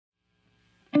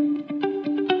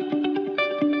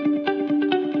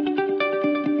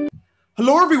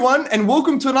Hello, everyone, and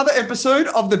welcome to another episode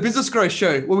of the Business Growth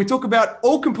Show, where we talk about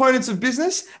all components of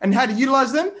business and how to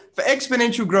utilize them for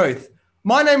exponential growth.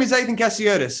 My name is Ethan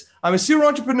Cassiotis. I'm a serial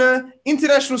entrepreneur,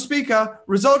 international speaker,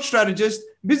 results strategist,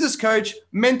 business coach,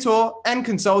 mentor, and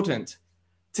consultant.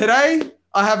 Today,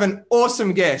 I have an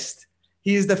awesome guest.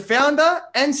 He is the founder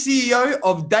and CEO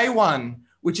of Day One,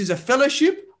 which is a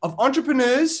fellowship of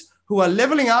entrepreneurs who are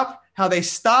leveling up how they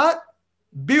start,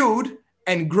 build,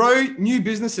 and grow new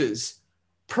businesses.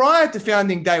 Prior to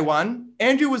founding Day One,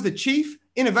 Andrew was the Chief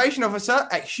Innovation Officer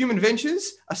at Human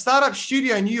Ventures, a startup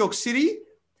studio in New York City.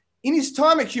 In his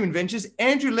time at Human Ventures,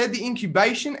 Andrew led the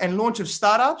incubation and launch of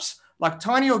startups like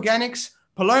Tiny Organics,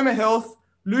 Paloma Health,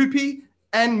 Loopy,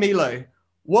 and Milo.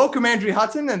 Welcome, Andrew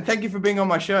Hutton, and thank you for being on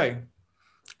my show.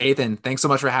 Ethan, thanks so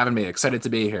much for having me. Excited to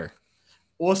be here.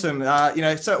 Awesome.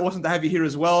 It's so awesome to have you here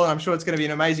as well. And I'm sure it's going to be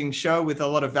an amazing show with a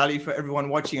lot of value for everyone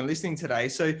watching and listening today.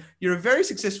 So you're a very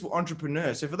successful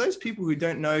entrepreneur. So for those people who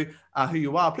don't know who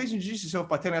you are, please introduce yourself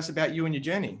by telling us about you and your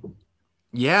journey.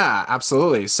 Yeah,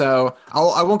 absolutely. So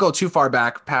I won't go too far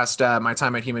back past my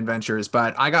time at Human Ventures,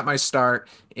 but I got my start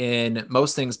in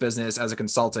most things business as a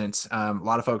consultant. A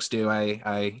lot of folks do.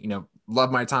 I love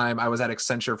my time. I was at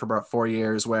Accenture for about 4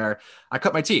 years where I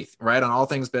cut my teeth, right, on all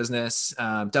things business.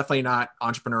 Definitely not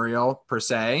entrepreneurial per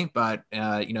se, but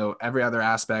every other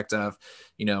aspect of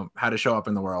how to show up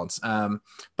in the world.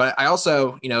 But I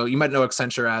also, you might know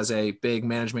Accenture as a big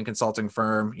management consulting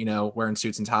firm, wearing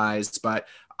suits and ties, but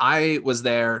I was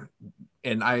there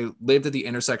and I lived at the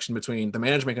intersection between the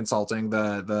management consulting,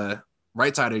 the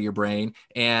right side of your brain,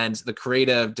 and the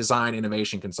creative design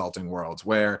innovation consulting world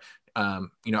where,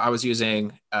 I was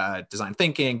using design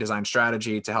thinking, design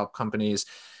strategy to help companies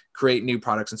create new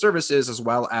products and services, as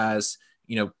well as,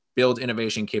 build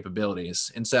innovation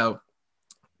capabilities. And so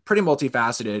pretty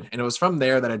multifaceted. And it was from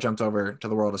there that I jumped over to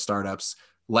the world of startups.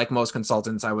 Like most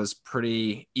consultants, I was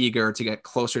pretty eager to get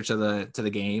closer to the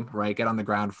game, right? Get on the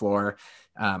ground floor.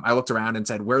 I looked around and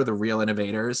said, where are the real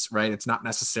innovators, right? It's not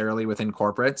necessarily within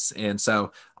corporates. And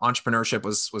so entrepreneurship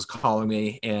was calling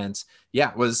me, and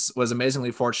was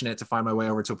amazingly fortunate to find my way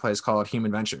over to a place called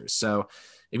Human Ventures. So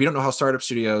if you don't know how startup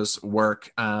studios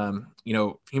work,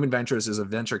 Human Ventures is a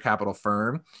venture capital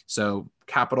firm. So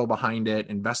capital behind it,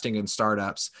 investing in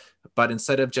startups. But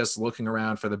instead of just looking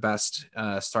around for the best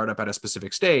startup at a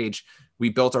specific stage, we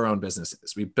built our own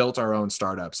businesses. We built our own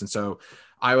startups. And so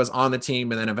I was on the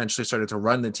team and then eventually started to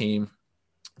run the team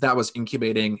that was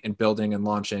incubating and building and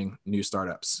launching new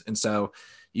startups. And so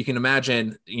you can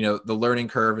imagine, the learning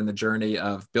curve and the journey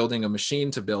of building a machine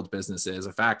to build businesses,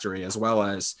 a factory, as well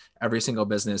as every single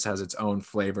business has its own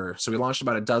flavor. So we launched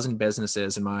about a dozen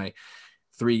businesses in my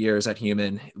 3 years at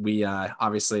Human. We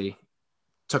obviously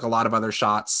took a lot of other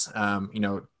shots,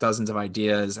 dozens of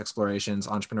ideas, explorations,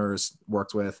 entrepreneurs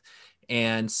worked with.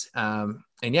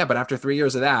 But after 3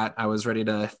 years of that, I was ready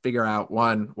to figure out,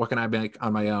 one, what can I make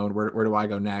on my own? Where do I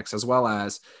go next? As well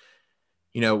as,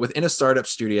 within a startup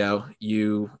studio,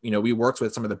 we worked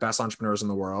with some of the best entrepreneurs in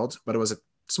the world, but it was a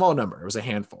small number. It was a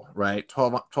handful, right?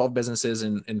 12 businesses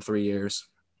in 3 years.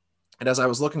 And as I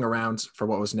was looking around for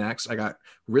what was next, I got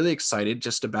really excited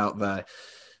just about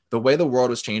the way the world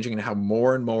was changing and how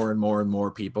more and more and more and more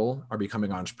people are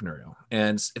becoming entrepreneurial.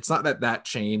 And it's not that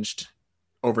changed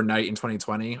overnight in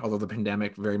 2020, although the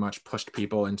pandemic very much pushed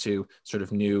people into sort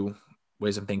of new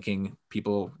ways of thinking.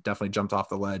 People definitely jumped off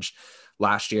the ledge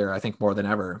last year, I think more than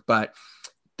ever. But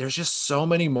there's just so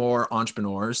many more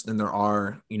entrepreneurs than there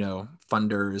are,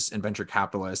 funders and venture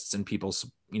capitalists and people,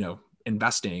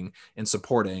 investing and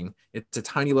supporting. It's a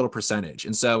tiny little percentage.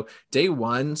 And so Day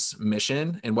One's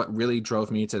mission, and what really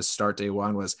drove me to start Day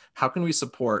One, was how can we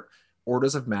support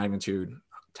orders of magnitude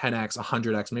 10x,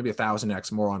 100x, maybe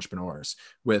 1,000x more entrepreneurs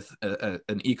with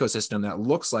an ecosystem that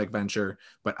looks like venture,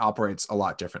 but operates a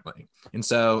lot differently. And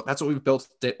so that's what we've built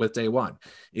with Day One.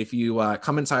 If you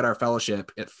come inside our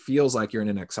fellowship, it feels like you're in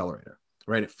an accelerator,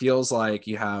 right? It feels like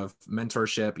you have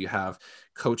mentorship, you have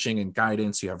coaching and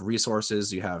guidance, you have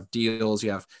resources, you have deals,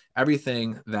 you have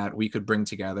everything that we could bring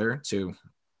together to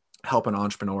help an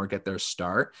entrepreneur get their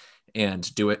start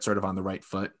and do it sort of on the right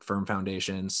foot, firm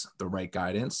foundations, the right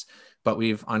guidance. But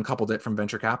we've uncoupled it from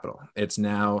venture capital. It's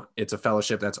a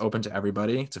fellowship that's open to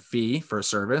everybody. It's a fee for a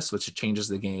service, which changes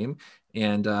the game.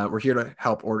 And we're here to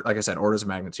help, like I said, orders of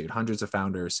magnitude, hundreds of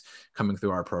founders coming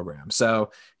through our program.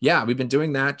 So we've been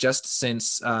doing that just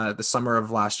since the summer of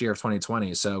last year of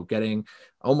 2020. So getting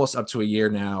almost up to a year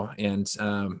now. And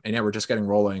we're just getting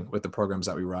rolling with the programs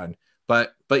that we run.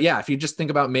 But if you just think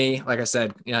about me, like I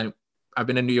said, I've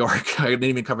been in New York. I didn't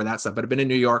even cover that stuff, but I've been in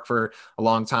New York for a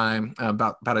long time,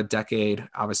 about a decade.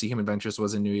 Obviously, Human Ventures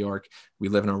was in New York. We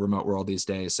live in a remote world these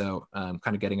days, so kind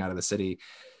of getting out of the city.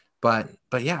 But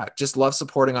yeah, just love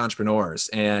supporting entrepreneurs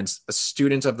and a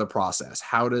student of the process.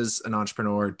 How does an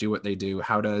entrepreneur do what they do?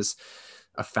 How does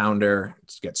a founder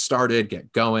get started,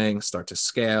 get going, start to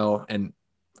scale, and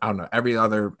I don't know, every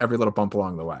little bump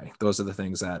along the way. Those are the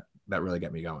things that really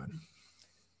get me going.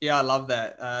 Yeah, I love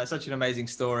that. Such an amazing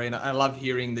story. And I love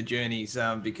hearing the journeys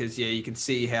because, yeah, you can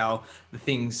see how the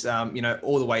things,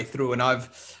 all the way through. And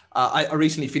I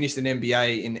recently finished an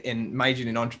MBA in majored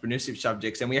in entrepreneurship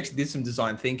subjects, and we actually did some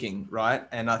design thinking, right?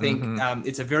 And I think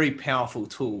it's a very powerful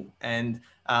tool. And,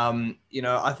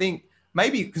 I think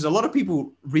maybe because a lot of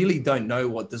people really don't know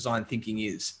what design thinking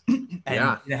is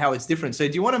and how it's different. So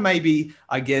do you want to maybe,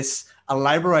 I guess,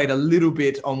 elaborate a little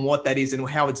bit on what that is and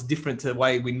how it's different to the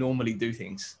way we normally do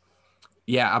things?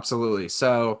 Yeah, absolutely.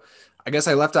 So I guess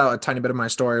I left out a tiny bit of my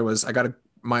story. Was I got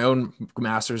my own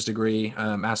master's degree,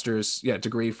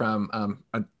 degree from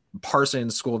a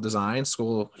Parsons School of Design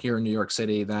school here in New York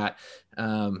City that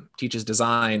teaches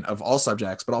design of all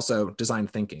subjects, but also design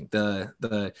thinking.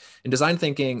 In design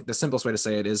thinking, the simplest way to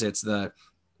say it is it's the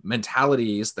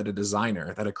mentalities that a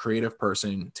designer, that a creative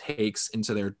person takes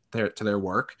into their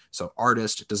work. So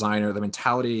artist, designer, the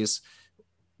mentalities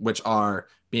which are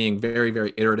being very,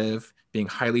 very iterative, being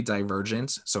highly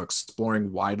divergent, so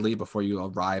exploring widely before you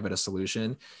arrive at a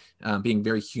solution, being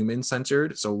very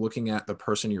human-centered, so looking at the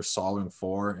person you're solving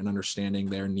for and understanding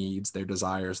their needs, their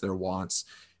desires, their wants,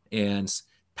 and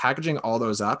packaging all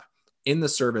those up in the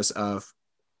service of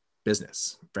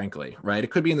business, frankly, right?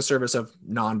 It could be in the service of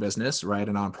non-business, right?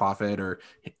 A nonprofit, or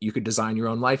you could design your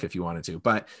own life if you wanted to.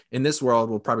 But in this world,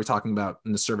 we're probably talking about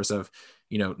in the service of,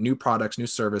 new products, new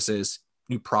services,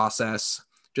 new process,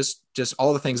 just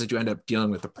all the things that you end up dealing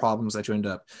with, the problems that you end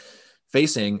up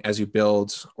facing as you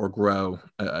build or grow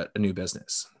a new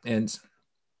business. And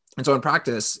so in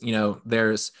practice,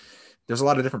 there's a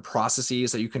lot of different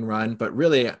processes that you can run, but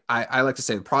really I like to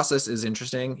say the process is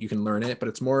interesting. You can learn it, but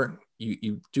it's more,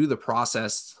 you do the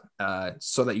process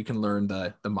so that you can learn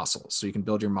the muscles. So you can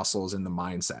build your muscles and the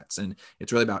mindsets. And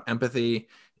it's really about empathy,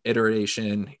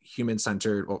 iteration,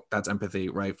 human-centered. Well, that's empathy,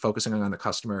 right? Focusing on the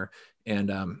customer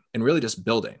and really just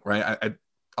building, right?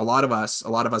 A lot of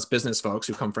us business folks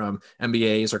who come from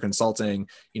MBAs or consulting,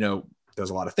 there's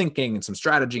a lot of thinking and some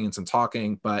strategy and some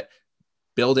talking, but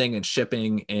building and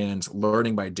shipping and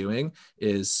learning by doing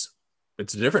it's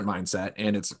a different mindset,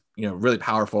 and it's really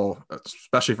powerful,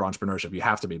 especially for entrepreneurship. You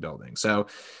have to be building. So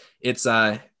it's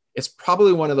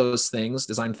probably one of those things.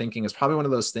 Design thinking is probably one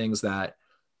of those things that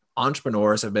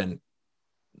entrepreneurs have been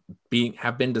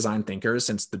design thinkers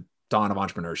since the dawn of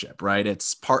entrepreneurship, right?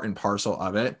 It's part and parcel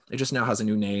of it. It just now has a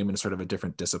new name and sort of a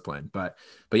different discipline. But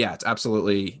yeah, it's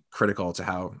absolutely critical to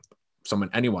how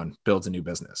anyone builds a new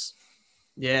business.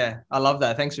 Yeah, I love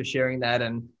that. Thanks for sharing that.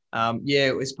 And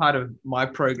as part of my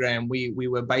program, we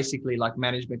were basically like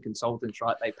management consultants,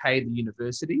 right? They paid the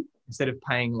university instead of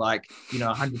paying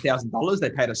 $100,000. They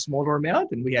paid a smaller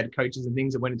amount, and we had coaches and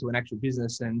things that went into an actual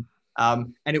business. And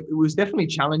it was definitely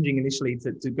challenging initially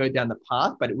to go down the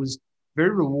path, but it was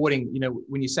very rewarding.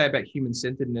 When you say about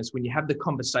human-centeredness, when you have the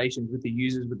conversations with the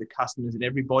users, with the customers, and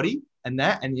everybody,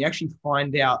 and you actually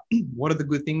find out what are the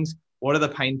good things, what are the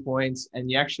pain points, and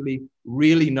you actually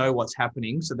really know what's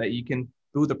happening so that you can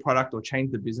build the product or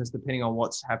change the business depending on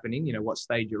what's happening, what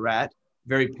stage you're at.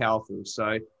 Very powerful. So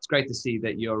it's great to see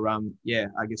that you're,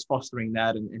 I guess, fostering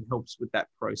that and helps with that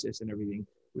process and everything,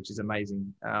 which is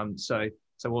amazing. So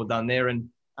well done there. And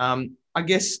I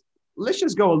guess let's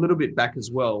just go a little bit back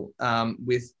as well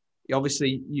with,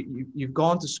 obviously, you've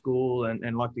gone to school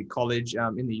and likely college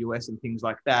in the US and things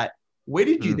like that. Where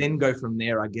did you then go from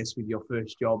there, I guess, with your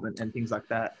first job and things like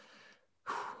that?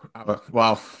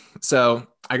 Well, so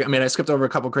I skipped over a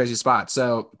couple of crazy spots.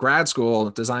 So grad school,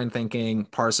 design thinking,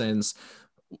 Parsons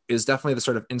is definitely the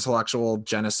sort of intellectual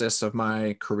genesis of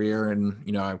my career. And,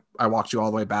 I walked you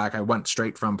all the way back. I went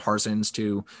straight from Parsons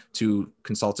to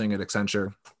consulting at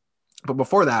Accenture. But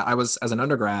before that, as an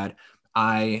undergrad,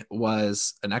 I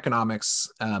was an economics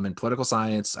and political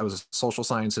science. I was a social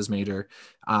sciences major.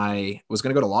 I was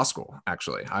going to go to law school,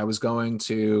 actually. I was going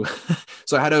to,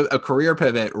 so I had a career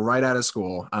pivot right out of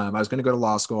school. I was going to go to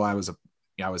law school. I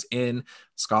was in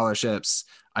scholarships.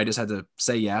 I just had to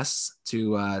say yes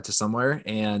to somewhere.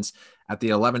 And at the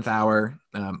 11th hour,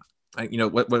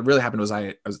 what really happened was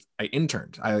I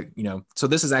interned. So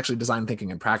this is actually design thinking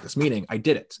in practice, meaning I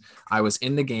did it. I was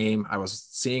in the game. I was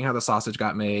seeing how the sausage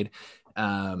got made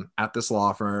at this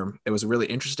law firm. It was a really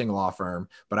interesting law firm,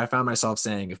 but I found myself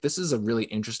saying, if this is a really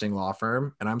interesting law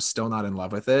firm and I'm still not in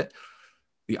love with it,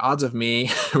 the odds of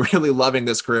me really loving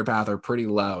this career path are pretty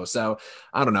low. So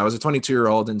I don't know. I was a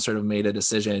 22-year-old and sort of made a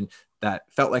decision that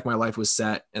felt like my life was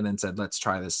set, and then said, let's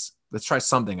try this. Let's try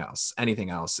something else, anything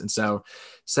else. And so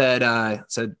said,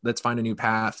 let's find a new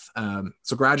path.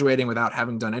 So graduating without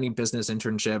having done any business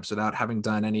internships, without having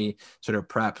done any sort of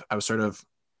prep, I was sort of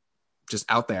just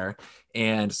out there.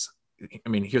 And I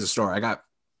mean, here's a story. I had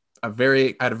a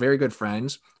very good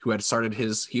friend who had started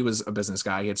he was a business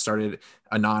guy. He had started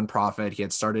a nonprofit. He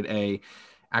had started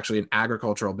actually an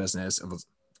agricultural business.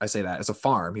 I say that, it's a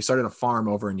farm. He started a farm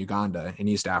over in Uganda in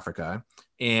East Africa.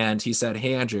 And he said,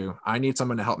 hey, Andrew, I need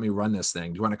someone to help me run this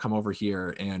thing. Do you want to come over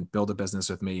here and build a business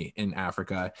with me in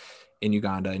Africa, in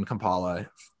Uganda, in Kampala,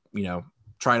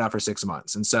 try it out for 6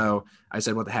 months. And so I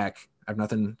said, what the heck? I have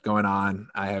nothing going on.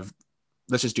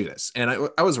 Let's just do this. And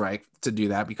I was right to do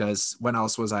that, because when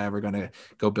else was I ever going to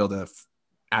go build a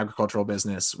agricultural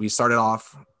business? We started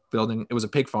off it was a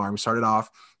pig farm. We started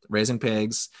off raising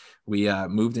pigs. We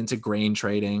moved into grain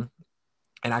trading.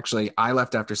 And actually I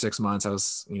left after 6 months. I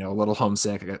was, a little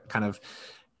homesick. I kind of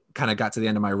got to the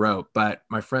end of my rope, but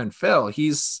my friend Phil,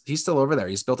 he's still over there.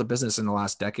 He's built a business in the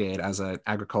last decade as an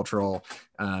agricultural,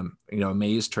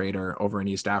 maize trader over in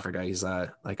East Africa. He's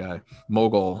like a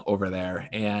mogul over there.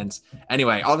 And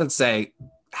anyway, all that to say,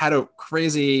 had a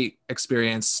crazy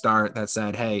experience start that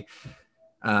said, hey,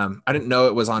 I didn't know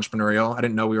it was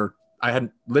entrepreneurial. I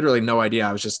had literally no idea.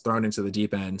 I was just thrown into the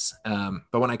deep end.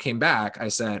 But when I came back, I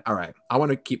said, all right, I want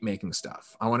to keep making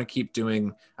stuff. I want to keep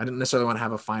doing, I didn't necessarily want to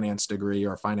have a finance degree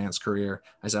or a finance career.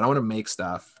 I said, I want to make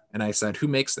stuff. And I said, who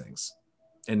makes things?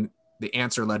 And the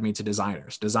answer led me to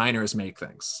designers. Designers make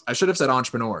things. I should have said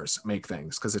entrepreneurs make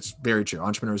things, because it's very true.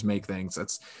 Entrepreneurs make things.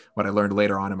 That's what I learned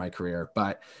later on in my career.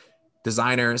 But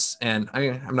designers, and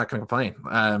I'm not going to complain.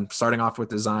 Starting off with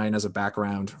design as a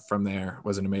background from there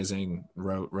was an amazing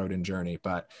road and journey.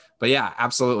 But yeah,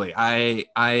 absolutely.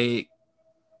 I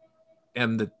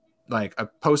am like a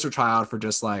poster child for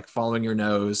just like following your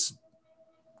nose,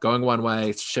 going one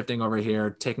way, shifting over here,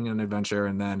 taking an adventure,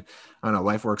 and then I don't know,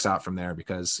 life works out from there,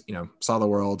 because saw the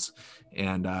world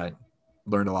and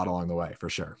learned a lot along the way,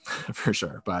 for sure, for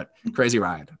sure. But crazy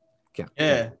ride. Can't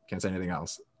say anything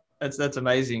else. That's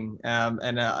amazing.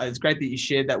 And it's great that you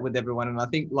shared that with everyone. And I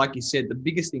think, like you said, the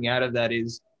biggest thing out of that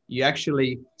is you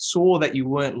actually saw that you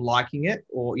weren't liking it,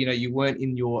 or, you weren't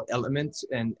in your elements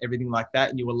and everything like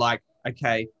that. And you were like,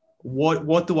 okay,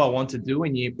 what do I want to do?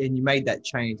 And you made that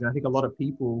change. And I think a lot of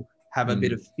people have a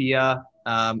bit of fear.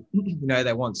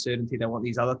 They want certainty. They want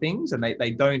these other things, and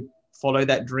they don't follow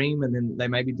that dream, and then they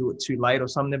maybe do it too late, or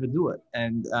some never do it.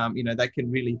 And, that can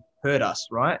really hurt us,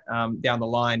 right? Down the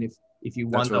line, if you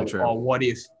wonder, really what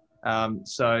if?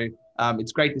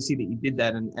 It's great to see that you did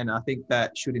that. And I think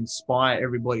that should inspire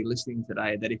everybody listening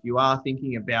today, that if you are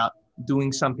thinking about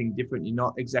doing something different, you're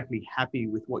not exactly happy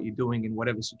with what you're doing in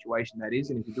whatever situation that is,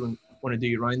 and if you want to do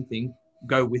your own thing,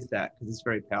 go with that, because it's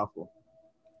very powerful.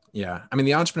 Yeah. I mean,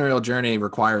 the entrepreneurial journey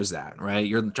requires that, right?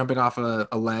 You're jumping off a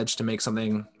ledge to make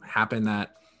something happen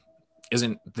that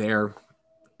isn't there,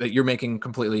 that you're making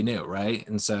completely new, right?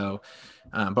 And so,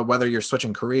 but whether you're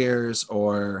switching careers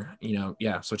or,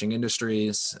 switching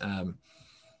industries, I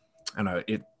don't know,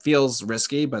 it feels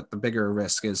risky, but the bigger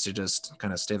risk is to just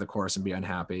kind of stay the course and be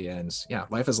unhappy. And yeah,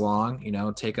 life is long,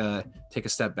 take a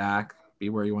step back, be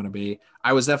where you want to be.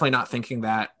 I was definitely not thinking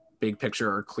that big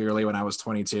picture or clearly when I was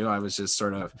 22. I was just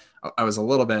I was a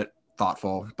little bit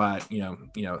thoughtful, but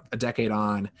a decade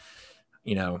on,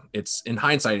 it's in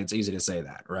hindsight, it's easy to say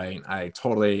that, right? I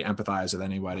totally empathize with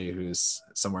anybody who's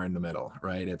somewhere in the middle,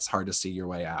 right? It's hard to see your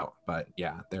way out, but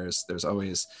yeah, there's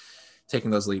always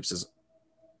taking those leaps is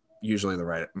usually the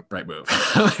right move.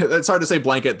 It's hard to say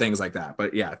blanket things like that,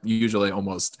 but yeah, usually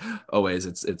almost always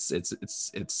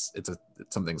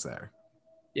something's there.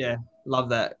 Yeah. Love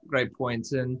that. Great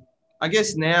points. And I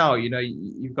guess now,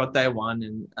 you've got day one,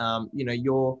 and,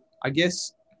 you're, I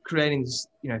guess, creating this,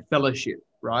 fellowship,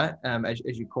 right?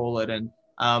 As you call it. And,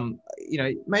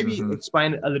 maybe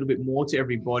explain a little bit more to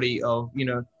everybody of,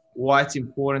 why it's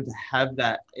important to have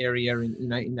that area in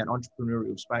that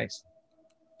entrepreneurial space.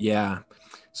 Yeah.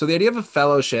 So the idea of a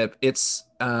fellowship, it's,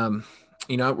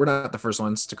 we're not the first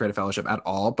ones to create a fellowship at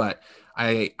all, but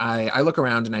I look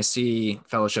around and I see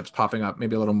fellowships popping up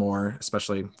maybe a little more,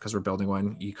 especially because we're building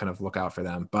one. You kind of look out for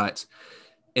them, but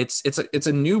it's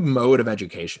a new mode of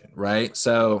education, right?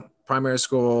 So primary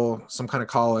school, some kind of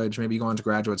college, maybe you go on to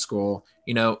graduate school.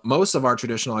 Most of our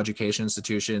traditional education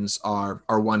institutions are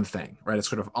one thing, right? It's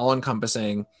sort of all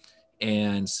encompassing,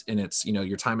 and it's,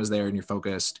 your time is there and you're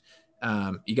focused.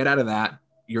 You get out of that,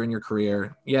 you're in your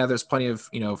career. Yeah, there's plenty of,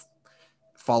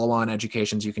 follow-on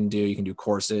educations you can do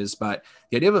courses, but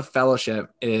the idea of a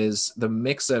fellowship is the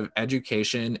mix of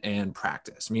education and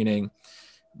practice, meaning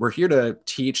we're here to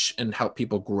teach and help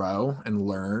people grow and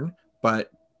learn,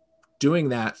 but doing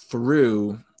that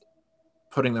through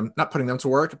not putting them to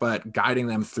work, but guiding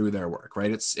them through their work,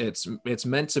 right? It's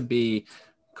meant to be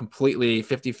completely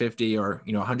 50-50 or,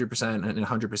 100% and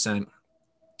 100%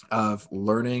 of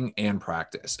learning and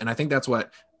practice. And I think that's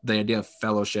what the idea of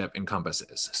fellowship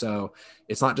encompasses. So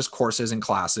it's not just courses and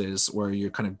classes where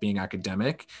you're kind of being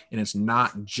academic, and it's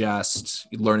not just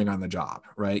learning on the job,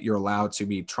 right? You're allowed to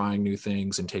be trying new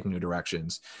things and taking new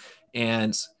directions.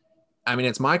 And I mean,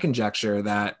 it's my conjecture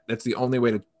that that's the only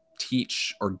way to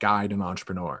teach or guide an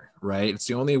entrepreneur, right? It's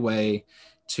the only way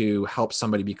to help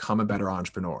somebody become a better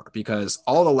entrepreneur, because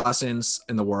all the lessons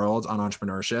in the world on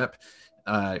entrepreneurship,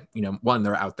 one,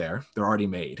 they're out there, they're already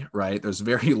made, right? There's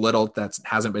very little that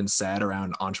hasn't been said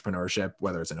around entrepreneurship,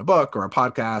 whether it's in a book or a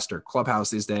podcast or Clubhouse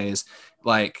these days.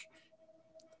 Like,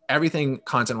 everything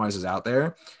content wise is out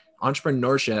there.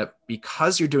 Entrepreneurship,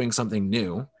 because you're doing something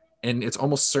new, and it's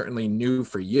almost certainly new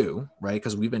for you, right?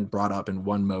 Because we've been brought up in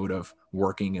one mode of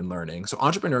working and learning. So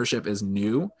entrepreneurship is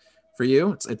new for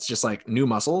you. It's just like new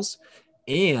muscles,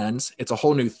 and it's a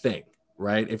whole new thing,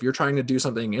 right? If you're trying to do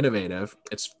something innovative,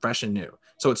 it's fresh and new.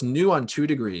 So it's new on 2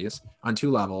 degrees, on 2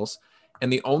 levels.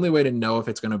 And the only way to know if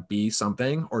it's going to be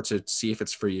something or to see if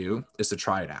it's for you is to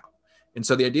try it out. And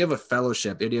so the idea of a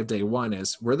fellowship, the idea of day one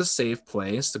is we're the safe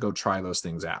place to go try those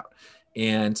things out,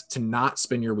 and to not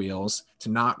spin your wheels, to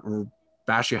not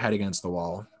bash your head against the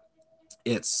wall.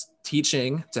 It's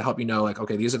teaching to help you know, like,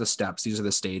 okay, these are the steps, these are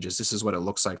the stages, this is what it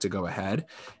looks like to go ahead,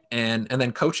 and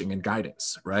then coaching and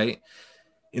guidance, right?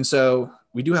 And so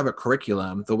we do have a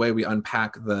curriculum, the way we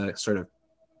unpack the sort of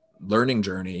learning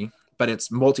journey, but it's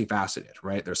multifaceted,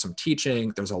 right? There's some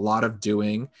teaching, there's a lot of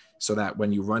doing, so that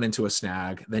when you run into a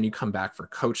snag, then you come back for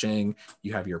coaching,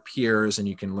 you have your peers and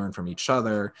you can learn from each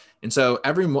other. And so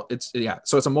it's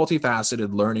a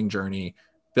multifaceted learning journey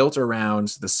built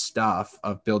around the stuff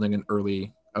of building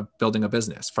a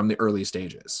business from the early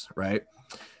stages, right?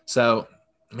 So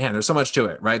man, there's so much to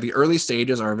it, right? The early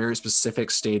stages are a very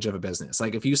specific stage of a business.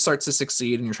 Like, if you start to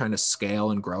succeed and you're trying to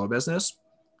scale and grow a business,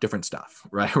 different stuff,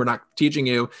 right? We're not teaching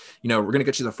you, we're going to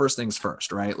get you the first things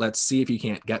first, right? Let's see if you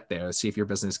can't get there. Let's see if your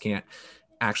business can't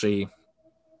actually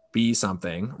be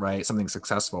something, right? Something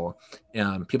successful.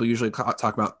 People usually talk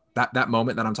about that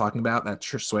moment that I'm talking about, that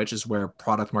switch, is where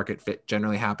product market fit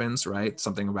generally happens, right?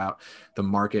 Something about the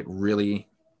market really,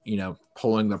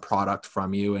 pulling the product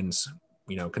from you and,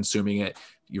 consuming it.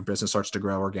 Your business starts to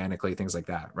grow organically, things like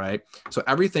that, right? So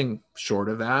everything short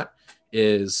of that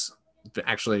is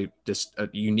actually just a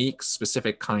unique,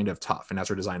 specific kind of tough. And that's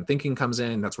where design thinking comes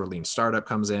in. That's where lean startup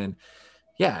comes in.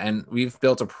 Yeah. And we've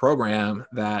built a program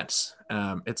that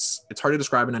it's hard to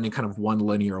describe in any kind of one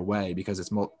linear way, because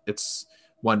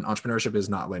entrepreneurship is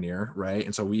not linear, right?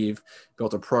 And so we've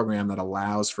built a program that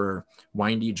allows for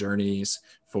windy journeys,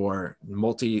 for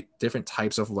different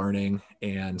types of learning,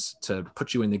 and to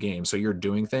put you in the game. So you're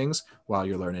doing things while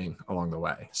you're learning along the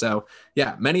way. So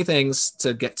yeah, many things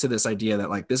to get to this idea that,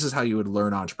 like, this is how you would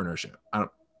learn entrepreneurship.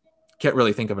 Can't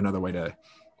really think of another way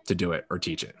to do it or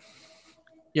teach it.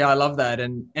 Yeah, I love that.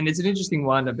 And it's an interesting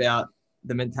one about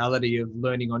the mentality of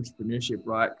learning entrepreneurship,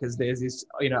 right? Because there's this,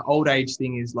 old age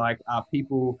thing is like, are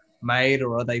people made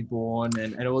or are they born,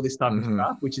 and all this type of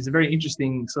stuff, which is a very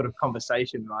interesting sort of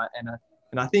conversation, right?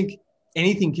 And I think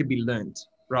anything can be learned,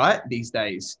 right, these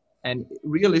days. And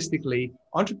realistically,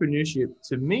 entrepreneurship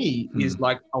to me is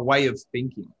like a way of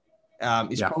thinking.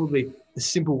 Is probably the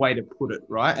simple way to put it,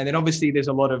 right? And then obviously there's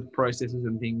a lot of processes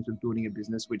and things of building a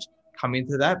business which come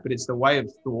into that, but it's the way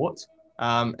of thought,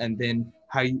 and then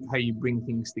how you bring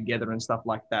things together and stuff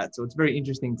like that. So it's very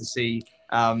interesting to see,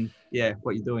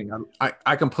 what you're doing.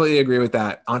 I completely agree with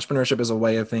that. Entrepreneurship is a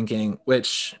way of thinking,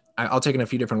 which I'll take in a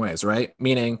few different ways, right?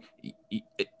 Meaning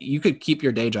you could keep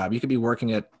your day job. You could be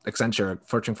working at Accenture,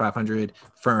 Fortune 500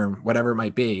 firm, whatever it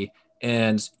might be,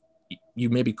 and you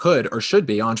maybe could or should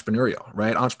be entrepreneurial,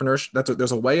 right? Entrepreneurship,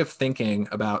 there's a way of thinking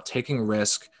about taking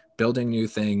risk, building new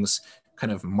things,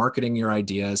 kind of marketing your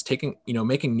ideas,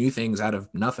 making new things out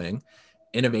of nothing,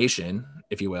 innovation,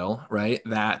 if you will, right?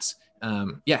 That,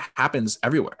 happens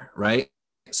everywhere, right?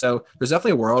 So there's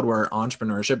definitely a world where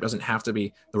entrepreneurship doesn't have to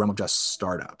be the realm of just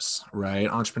startups, right?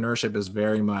 Entrepreneurship is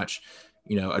very much,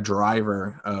 a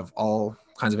driver of all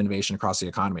kinds of innovation across the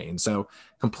economy. And so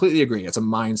completely agree. It's a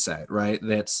mindset, right?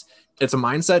 It's a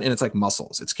mindset, and it's like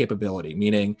muscles, it's capability,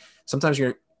 meaning sometimes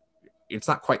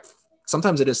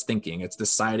sometimes it is thinking, it's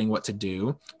deciding what to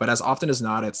do, but as often as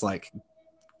not, it's like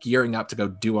gearing up to go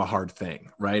do a hard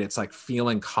thing, right? It's like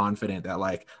feeling confident that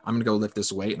like, I'm going to go lift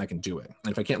this weight and I can do it.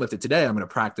 And if I can't lift it today, I'm going to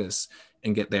practice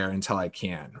and get there until I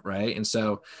can. Right. And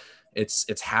so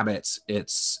it's habits. So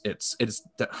it's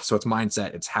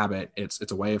mindset, it's habit,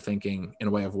 it's a way of thinking and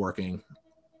a way of working.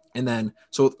 And then,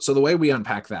 so the way we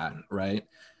unpack that, right,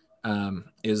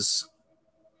 is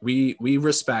we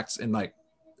respect, and like,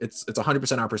 it's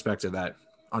 100% our perspective that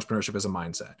entrepreneurship is a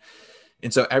mindset.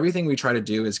 And so everything we try to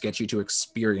do is get you to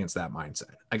experience that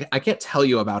mindset. I can't tell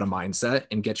you about a mindset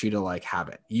and get you to like have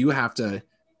it. You have to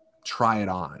try it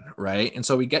on, right? And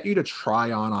so we get you to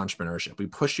try on entrepreneurship. We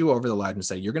push you over the ledge and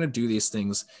say, you're going to do these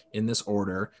things in this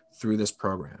order through this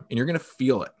program, and you're going to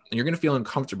feel it, and you're going to feel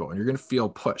uncomfortable, and you're going to feel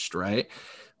pushed, right?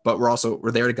 But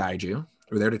we're there to guide you.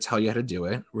 We're there to tell you how to do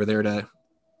it. We're there to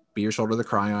be your shoulder to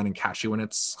cry on and catch you when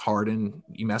it's hard and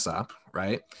you mess up,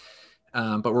 right?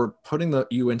 But we're putting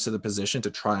you into the position to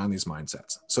try on these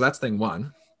mindsets. So that's thing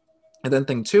one. And then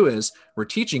thing two is we're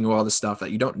teaching you all the stuff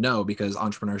that you don't know because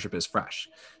entrepreneurship is fresh.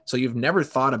 So you've never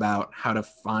thought about how to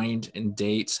find and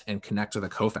date and connect with a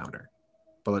co-founder,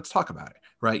 but let's talk about it,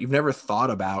 right? You've never thought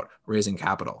about raising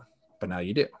capital, but now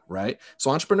you do, right?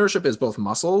 So entrepreneurship is both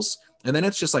muscles, and then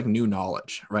it's just like new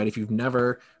knowledge, right? If you've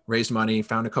never raised money,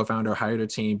 found a co-founder, hired a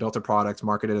team, built a product,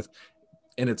 marketed it,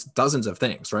 and it's dozens of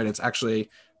things, right? It's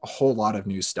actually a whole lot of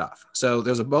new stuff. So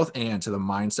there's a both and to the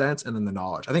mindsets and then the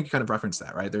knowledge. I think you kind of referenced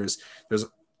that, right? It's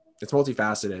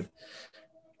multifaceted,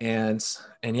 and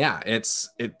yeah, it's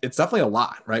definitely a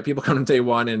lot, right? People come to day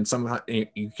one and somehow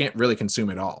you can't really consume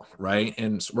it all, right?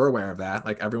 And we're aware of that.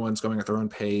 Like everyone's going at their own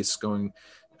pace, going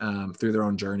through their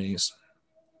own journeys.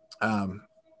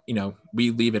 We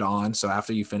leave it on. So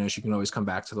after you finish, you can always come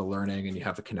back to the learning and you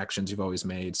have the connections you've always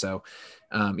made. So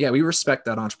we respect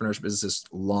that entrepreneurship is this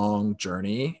long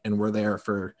journey, and we're there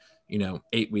for,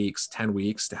 8 weeks, 10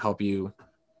 weeks to help you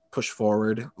push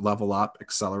forward, level up,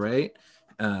 accelerate,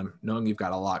 knowing you've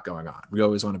got a lot going on. We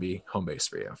always want to be home base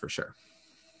for you, for sure.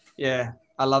 Yeah,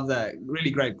 I love that.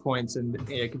 Really great points, and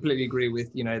completely agree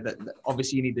with that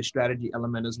obviously you need the strategy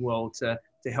element as well to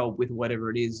help with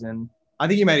whatever it is. And I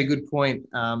think you made a good point,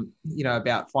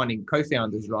 about finding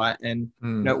co-founders, right? And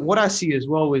what I see as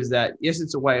well is that yes,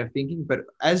 it's a way of thinking, but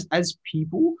as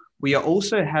people, we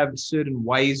also have certain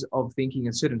ways of thinking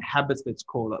and certain habits, let's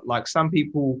call it. Like some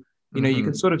people, you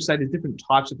can sort of say there's different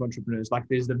types of entrepreneurs. Like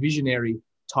there's the visionary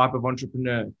type of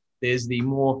entrepreneur. There's the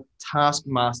more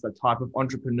taskmaster type of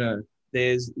entrepreneur.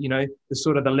 There's, the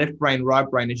sort of the left brain, right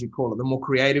brain, as you call it, the more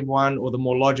creative one or the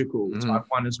more logical type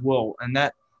one as well. And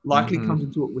that likely comes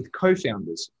into it with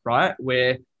co-founders, right?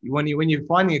 Where when you're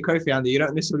finding a co-founder, you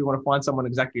don't necessarily want to find someone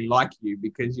exactly like you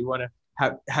because you want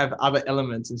to have other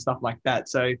elements and stuff like that.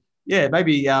 So yeah,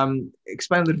 maybe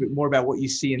explain a little bit more about what you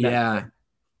see in that.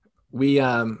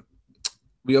 Yeah,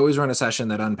 we always run a session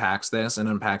that unpacks this and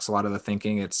unpacks a lot of the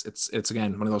thinking. It's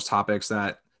again, one of those topics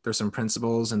that there's some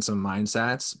principles and some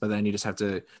mindsets, but then you just have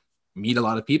to meet a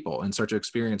lot of people and start to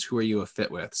experience who are you a fit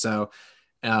with. So,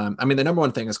 the number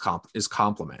one thing is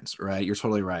compliments, right? You're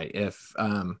totally right. If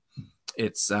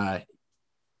it's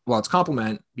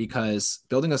compliment, because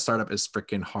building a startup is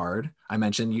freaking hard. I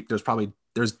mentioned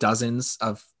there's dozens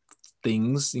of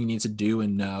things you need to do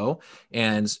and know,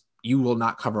 and you will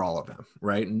not cover all of them,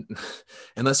 right?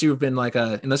 Unless you're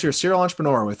a serial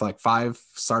entrepreneur with like 5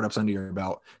 startups under your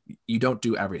belt, you don't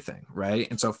do everything, right?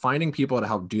 And so finding people to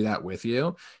help do that with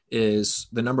you is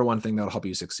the number one thing that'll help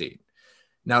you succeed.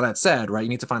 Now that said, right, you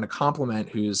need to find a complement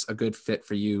who's a good fit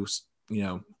for you,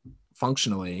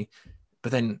 functionally,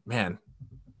 but then, man,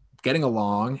 getting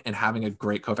along and having a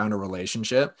great co-founder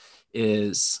relationship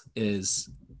is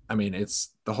it's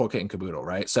the whole kit and caboodle,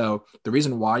 right? So the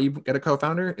reason why you get a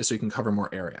co-founder is so you can cover more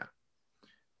area.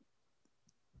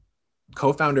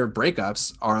 Co-founder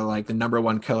breakups are like the number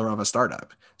one killer of a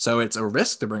startup. So it's a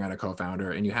risk to bring on a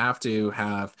co-founder, and you have to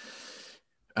have,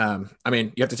 you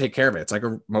have to take care of it. It's like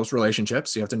most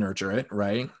relationships, you have to nurture it,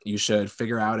 right? You should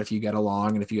figure out if you get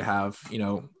along and if you have,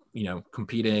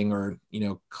 competing or,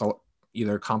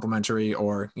 either complementary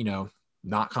or,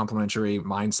 not complementary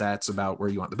mindsets about where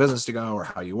you want the business to go or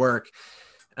how you work.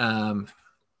 And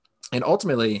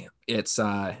ultimately it's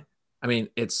one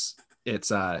of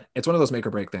those make or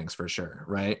break things for sure.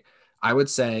 Right. I would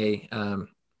say,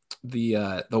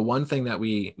 the one thing that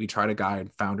we try to guide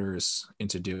founders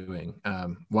into doing,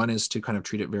 one is to kind of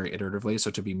treat it very iteratively. So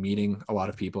to be meeting a lot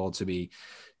of people, to be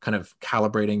kind of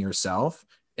calibrating yourself.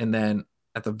 And then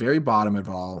at the very bottom of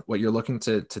it all, what you're looking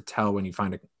to tell when you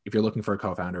if you're looking for a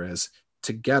co-founder is,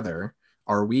 together,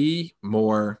 are we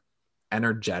more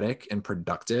energetic and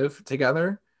productive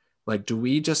together? Like, are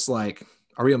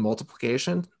we a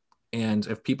multiplication? And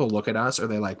if people look at us, are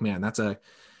they like, man, that's a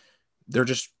they're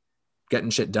just getting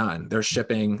shit done. They're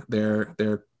shipping, they're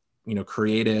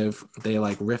creative. They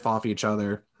like riff off each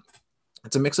other.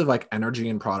 It's a mix of like energy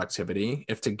and productivity.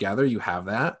 If together you have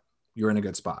that, you're in a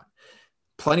good spot.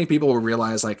 Plenty of people will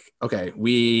realize like, okay,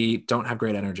 we don't have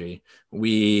great energy.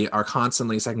 We are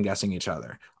constantly second guessing each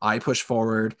other. I push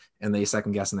forward and they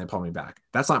second guess and they pull me back.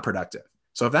 That's not productive.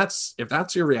 So if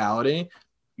that's your reality,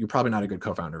 you're probably not a good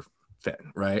co-founder fit,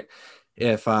 right?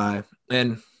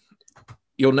 And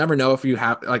you'll never know if you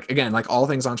have, like, again, like all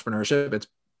things entrepreneurship, it's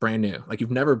brand new. Like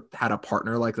you've never had a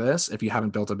partner like this if you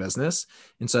haven't built a business.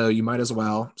 And so you might as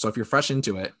well. So if you're fresh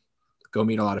into it, go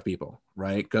meet a lot of people,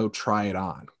 right? Go try it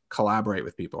on, collaborate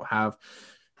with people, have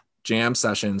jam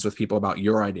sessions with people about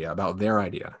your idea, about their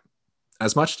idea,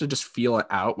 as much to just feel it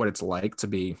out, what it's like to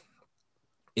be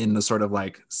in the sort of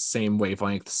like same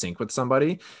wavelength sync with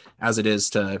somebody as it is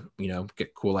to,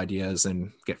 get cool ideas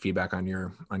and get feedback on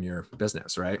your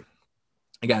business, right?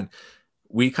 Again,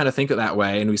 we kind of think of that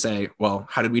way and we say, well,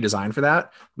 how did we design for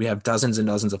that? We have dozens and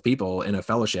dozens of people in a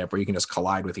fellowship where you can just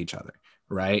collide with each other,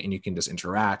 right? And you can just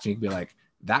interact and you can be like,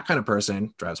 that kind of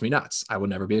person drives me nuts. I would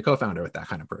never be a co-founder with that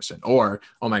kind of person. Or,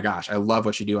 oh my gosh, I love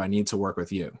what you do. I need to work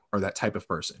with you, or that type of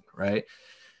person, right?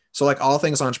 So like all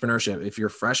things entrepreneurship, if you're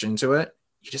fresh into it,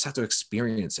 you just have to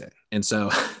experience it. And so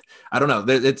I don't know,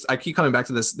 I keep coming back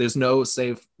to this. There's no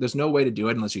way to do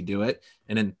it unless you do it.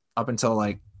 And then up until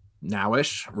like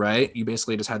nowish, right? You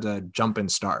basically just had to jump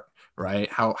and start,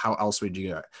 right? How else would you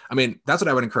do it? I mean, that's what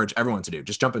I would encourage everyone to do.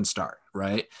 Just jump and start,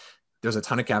 right? There's a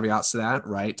ton of caveats to that,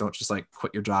 right? Don't just like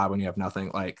quit your job when you have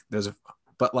nothing. Like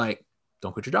but like,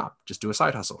 don't quit your job. Just do a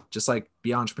side hustle. Just like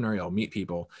be entrepreneurial, meet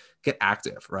people, get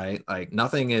active, right? Like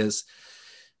nothing is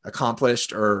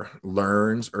accomplished or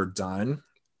learned or done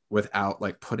without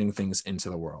like putting things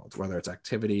into the world, whether it's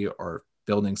activity or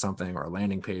building something or a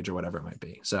landing page or whatever it might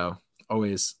be. So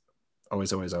always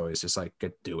just like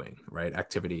get doing, right?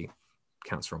 Activity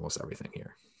counts for almost everything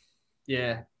here.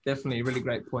 Yeah, definitely really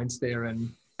great points there, and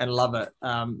love it.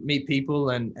 Meet people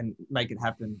and make it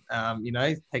happen.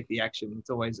 Take the action.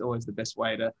 It's always the best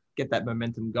way to get that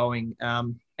momentum going.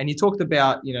 And you talked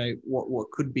about, what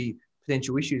could be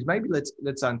potential issues. Maybe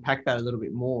let's unpack that a little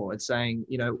bit more. It's saying,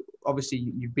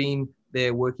 obviously you've been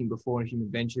there working before in Human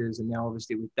Ventures, and now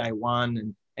obviously with Day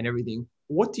One and everything.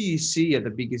 What do you see are the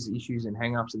biggest issues and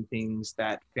hangups and things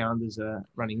that founders are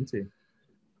running into?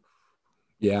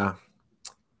 Yeah,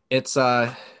 it's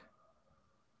it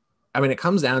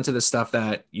comes down to the stuff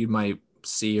that you might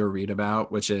see or read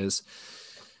about, which is,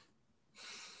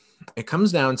 it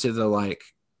comes down to the like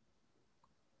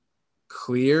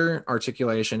clear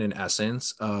articulation and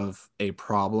essence of a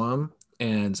problem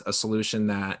and a solution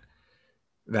that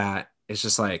is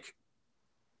just like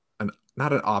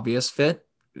not an obvious fit.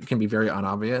 It can be very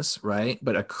unobvious, right?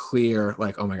 But a clear,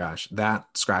 like, oh my gosh, that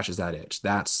scratches that itch.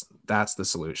 That's the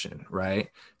solution, right?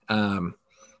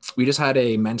 We just had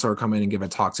a mentor come in and give a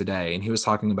talk today, and he was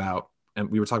talking about, and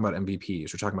we were talking about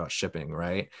MVPs, we're talking about shipping,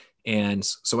 right? And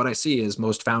so what I see is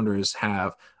most founders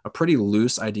have a pretty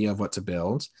loose idea of what to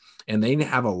build, and they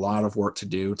have a lot of work to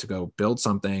do to go build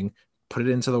something, put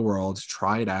it into the world,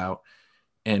 try it out,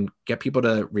 and get people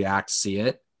to react, see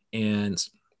it, and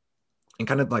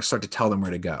kind of like start to tell them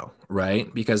where to go,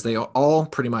 right? Because they all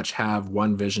pretty much have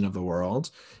one vision of the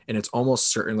world, and it's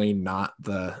almost certainly not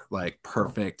the like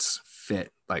perfect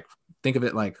fit. Like think of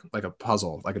it like a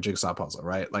puzzle, like a jigsaw puzzle,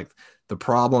 right? Like the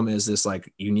problem is this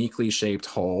like uniquely shaped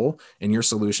hole, and your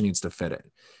solution needs to fit it.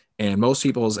 And most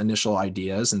people's initial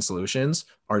ideas and solutions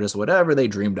are just whatever they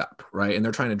dreamed up, right? And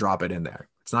they're trying to drop it in there.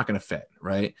 It's not going to fit,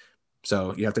 right?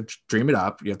 So you have to dream it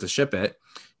up. You have to ship it.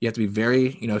 You have to be very,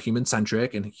 human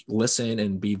centric and listen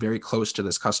and be very close to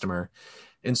this customer.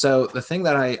 And so the thing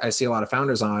that I see a lot of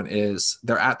founders on is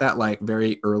they're at that like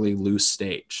very early loose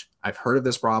stage. I've heard of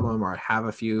this problem, or I have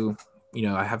a few,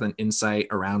 I have an insight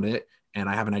around it, and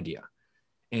I have an idea.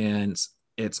 And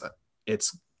it's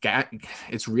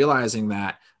realizing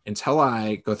that until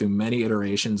I go through many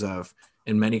iterations and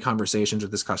many conversations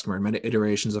with this customer and many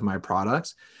iterations of my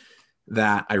product,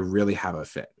 that I really have a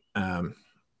fit.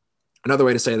 Another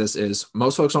way to say this is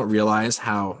most folks don't realize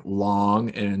how long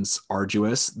and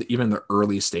arduous even the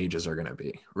early stages are going to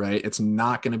be, right? It's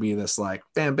not going to be this like,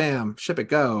 bam, bam, ship it,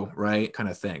 go, right? Kind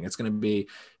of thing. It's going to be,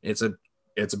 it's a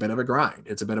bit of a grind.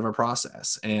 It's a bit of a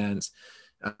process. And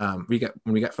when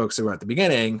we get folks who are at the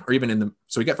beginning, or even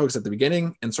so we get folks at the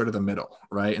beginning and sort of the middle,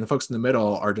 right? And the folks in the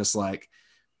middle are just like,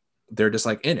 they're just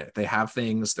like in it. They have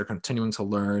things, they're continuing to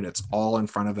learn. It's all in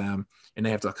front of them, and they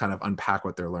have to kind of unpack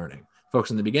what they're learning. Folks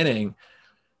in the beginning,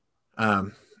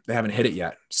 they haven't hit it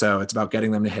yet. So it's about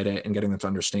getting them to hit it and getting them to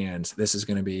understand this is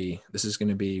going to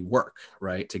be work,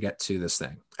 right? To get to this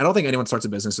thing. I don't think anyone starts a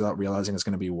business without realizing it's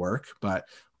going to be work, but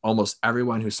almost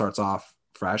everyone who starts off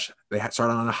fresh, they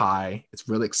start on a high. It's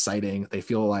really exciting. They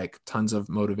feel like tons of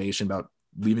motivation about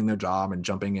leaving their job and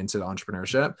jumping into the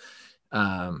entrepreneurship.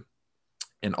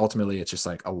 And ultimately it's just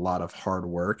like a lot of hard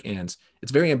work, and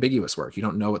it's very ambiguous work. You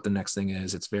don't know what the next thing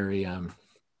is. It's very,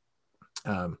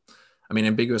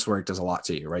 ambiguous work does a lot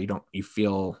to you, right? You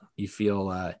feel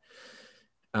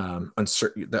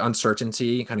the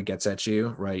uncertainty kind of gets at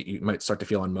you, right? You might start to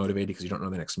feel unmotivated because you don't know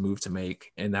the next move to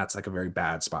make. And that's like a very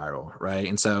bad spiral, right?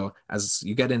 And so as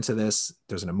you get into this,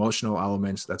 there's an emotional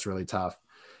element that's really tough.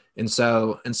 And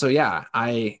so, yeah,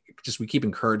 we keep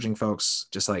encouraging folks,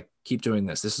 just like, keep doing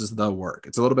this. This is the work.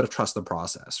 It's a little bit of trust the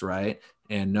process, right?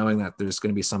 And knowing that there's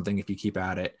going to be something if you keep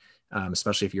at it,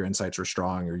 especially if your insights are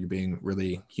strong or you're being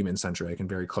really human centric and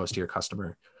very close to your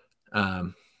customer.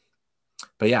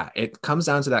 But yeah, it comes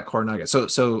down to that core nugget.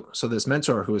 So this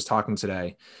mentor who was talking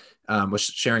today was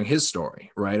sharing his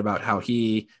story, right? About how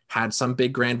he had some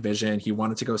big grand vision. He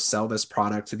wanted to go sell this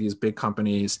product to these big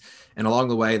companies. And along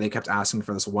the way, they kept asking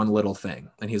for this one little thing.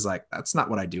 And he's like, that's not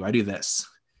what I do. I do this.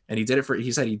 And he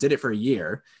said he did it for a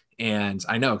year. And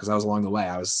I know, because I was along the way,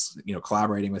 I was,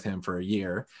 collaborating with him for a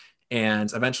year.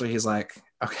 And eventually he's like,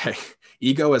 okay,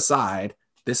 ego aside,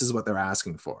 this is what they're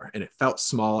asking for. And it felt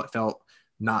small. It felt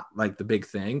not like the big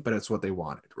thing, but it's what they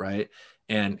wanted, right?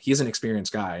 And he's an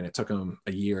experienced guy, and it took him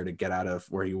a year to get out of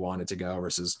where he wanted to go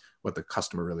versus what the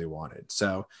customer really wanted.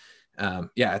 So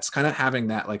it's kind of having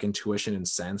that like intuition and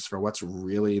sense for what's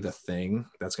really the thing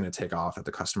that's going to take off that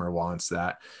the customer wants,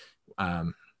 that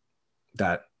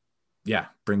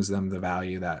brings them the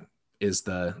value that is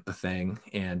the thing.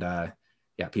 And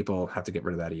people have to get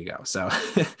rid of that ego. So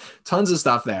tons of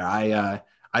stuff there.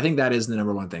 I think that is the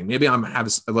number one thing. Maybe I'm have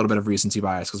a little bit of recency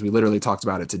bias because we literally talked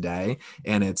about it today,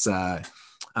 and it's, but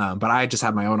I just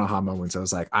had my own aha moments. I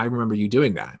was like, I remember you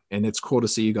doing that, and it's cool to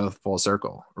see you go full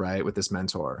circle, right, with this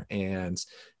mentor. And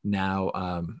now,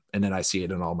 and then I see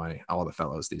it in all the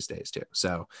fellows these days too.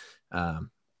 So, I'll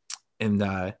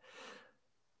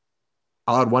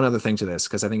add one other thing to this,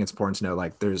 because I think it's important to know,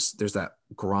 like, there's that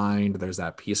grind, there's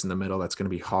that piece in the middle that's going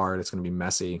to be hard, it's going to be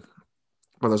messy,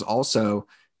 but there's also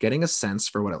getting a sense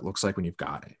for what it looks like when you've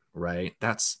got it, right?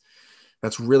 That's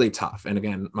really tough. And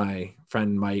again, my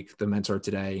friend Mike, the mentor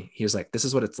today, he was like, this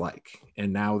is what it's like.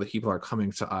 And now the people are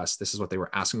coming to us. This is what they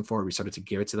were asking for. We started to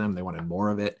give it to them. They wanted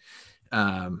more of it.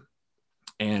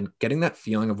 And getting that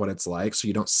feeling of what it's like, so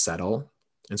you don't settle,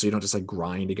 and so you don't just like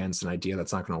grind against an idea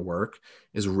that's not going to work,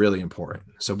 is really important.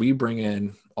 So we bring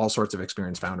in all sorts of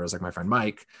experienced founders, like my friend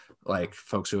Mike, like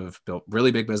folks who have built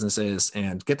really big businesses,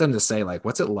 and get them to say, like,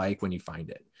 what's it like when you find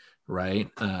it, right?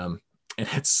 And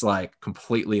it's like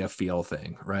completely a feel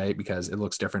thing, right? Because it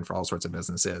looks different for all sorts of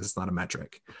businesses. It's not a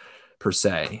metric per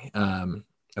se,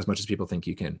 as much as people think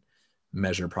you can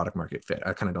measure product market fit.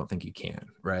 I kind of don't think you can,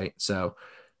 right? So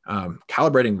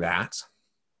calibrating that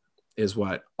is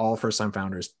what all first-time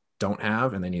founders don't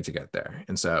have, and they need to get there.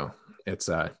 And so it's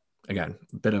again,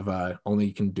 a bit of only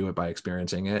you can do it by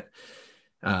experiencing it.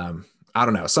 I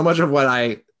don't know. So much of what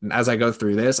as I go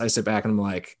through this, I sit back and I'm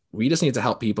like, we just need to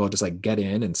help people just like get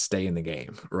in and stay in the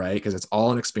game, right? Because it's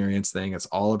all an experience thing. It's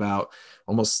all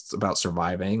almost about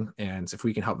surviving. And if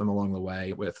we can help them along the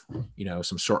way with,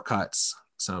 some shortcuts,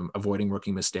 some avoiding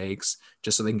rookie mistakes,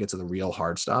 just so they can get to the real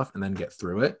hard stuff and then get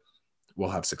through it, we'll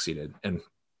have succeeded. And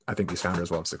I think these founders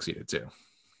will have succeeded too.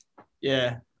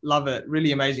 Yeah, love it.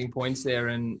 Really amazing points there.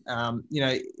 And,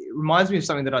 it reminds me of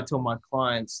something that I tell my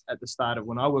clients at the start of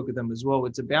when I work with them as well.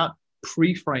 It's about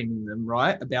pre-framing them,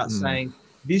 right? About saying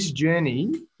this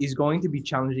journey is going to be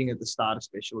challenging at the start,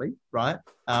 especially, right?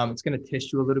 It's going to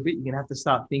test you a little bit. You're going to have to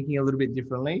start thinking a little bit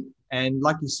differently. And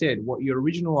like you said, what your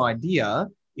original idea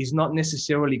is not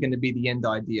necessarily going to be the end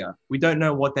idea. We don't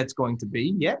know what that's going to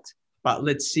be yet, but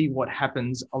let's see what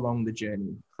happens along the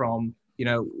journey from,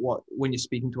 when you're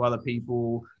speaking to other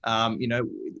people,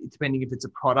 depending if it's a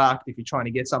product, if you're trying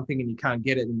to get something and you can't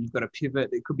get it and you've got to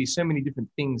pivot, there could be so many different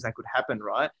things that could happen,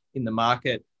 right, in the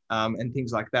market and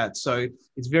things like that. So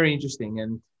it's very interesting.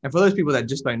 And for those people that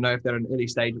just don't know, if they're at an early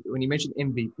stage, when you mentioned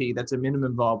MVP, that's a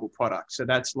minimum viable product. So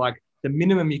that's like the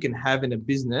minimum you can have in a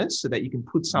business so that you can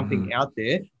put something out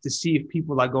there to see if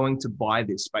people are going to buy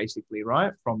this basically,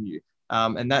 right, from you.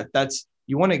 And that's,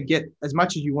 you want to get, as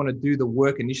much as you want to do the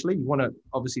work initially, you want to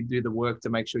obviously do the work to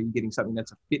make sure you're getting something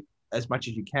that's a fit as much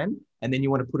as you can. And then you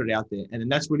want to put it out there. And then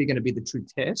that's really going to be the true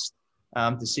test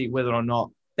to see whether or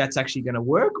not that's actually going to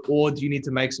work, or do you need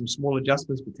to make some small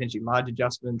adjustments, potentially large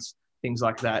adjustments, things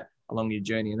like that along your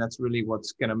journey. And that's really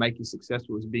what's going to make you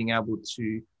successful, is being able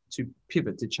to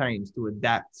pivot, to change, to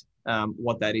adapt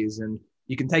what that is. And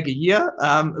you can take a year,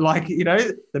 like,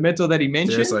 the mentor that he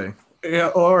mentioned. Seriously.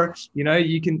 Or,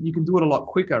 you can do it a lot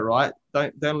quicker, right?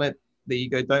 Don't let the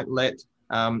ego, don't let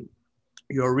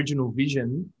your original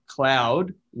vision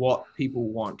cloud what people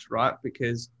want, right?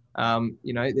 Because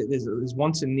there's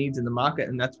wants and needs in the market,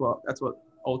 and that's what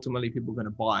ultimately people are going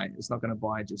to buy. It's not going to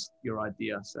buy just your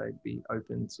idea. So be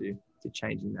open to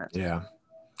changing that. Yeah.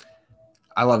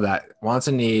 I love that. Wants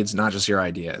and needs, not just your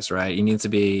ideas, right? You need to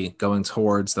be going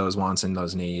towards those wants and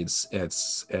those needs.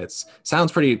 It's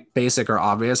sounds pretty basic or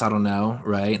obvious. I don't know,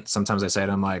 right? Sometimes I say it,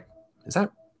 I'm like, is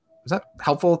that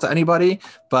helpful to anybody?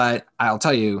 But I'll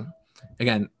tell you,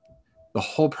 again, the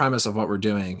whole premise of what we're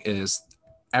doing is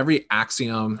every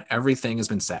axiom, everything has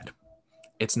been said.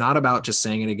 It's not about just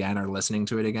saying it again or listening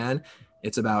to it again.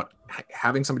 It's about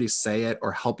having somebody say it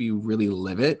or help you really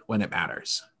live it when it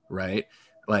matters, right?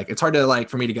 Like, it's hard to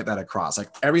for me to get that across. Like,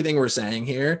 everything we're saying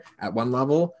here at one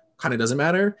level kind of doesn't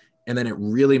matter. And then it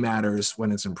really matters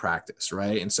when it's in practice,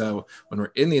 right? And so when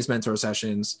we're in these mentor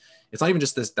sessions, it's not even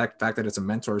just that fact that it's a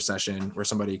mentor session where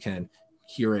somebody can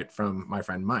hear it from my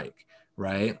friend Mike,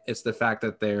 right? It's the fact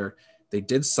that they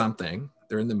did something,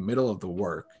 they're in the middle of the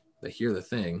work, they hear the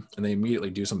thing, and they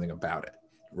immediately do something about it,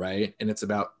 right? And it's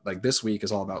about, like, this week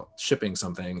is all about shipping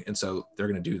something, and so they're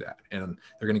going to do that, and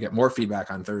they're going to get more feedback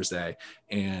on Thursday,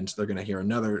 and they're going to hear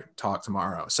another talk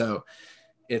tomorrow. So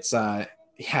it's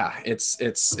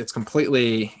it's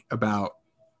completely about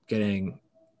getting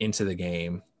into the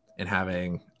game and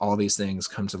having all these things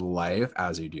come to life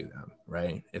as you do them,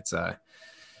 right? It's I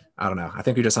don't know. I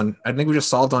think we just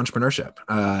solved entrepreneurship.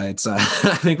 I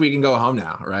think we can go home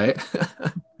now, right?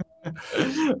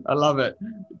 I love it.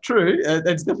 True.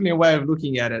 That's definitely a way of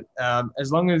looking at it.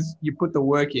 As long as you put the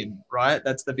work in, right?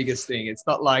 That's the biggest thing. It's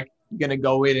not like you're going to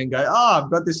go in and go,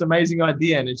 I've got this amazing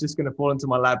idea and it's just going to fall into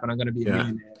my lap and I'm going to be a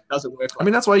millionaire. It doesn't work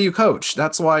like that's why you coach.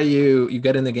 That's why you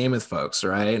get in the game with folks,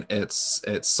 right? It's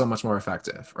so much more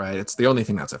effective, right? It's the only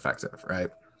thing that's effective, right?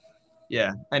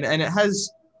 Yeah. And it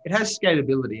has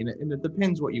scalability, and it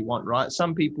depends what you want, right?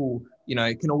 Some people,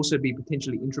 can also be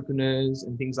potentially entrepreneurs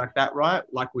and things like that, right?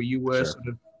 Like where you were sort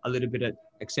of a little bit at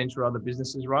Accenture or other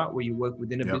businesses, right? Where you work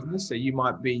within a business. So you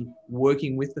might be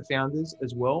working with the founders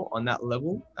as well on that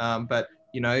level. But,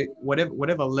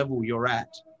 whatever level you're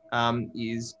at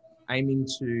is aiming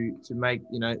to make,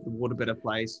 the world a better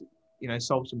place,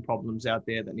 solve some problems out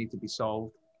there that need to be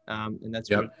solved. And that's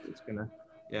where it's going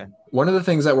to, One of the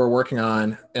things that we're working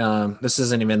on, this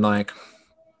isn't even like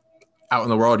out in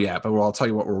the world yet, but I'll tell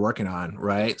you what we're working on,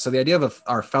 right? So the idea of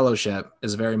our fellowship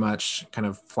is very much kind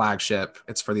of flagship.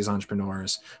 It's for these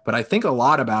entrepreneurs. But I think a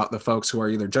lot about the folks who are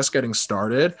either just getting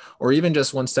started or even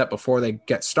just one step before they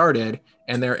get started,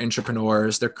 and they're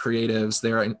entrepreneurs, they're creatives,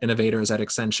 they're innovators at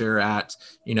Accenture, at,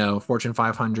 Fortune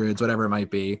 500s, whatever it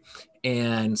might be.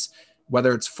 And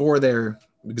whether it's for their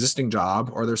existing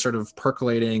job or they're sort of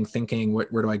percolating, thinking,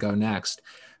 where do I go next?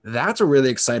 That's a really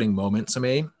exciting moment to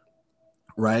me,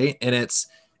 right? And it's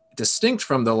distinct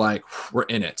from the we're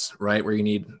in it, right? Where you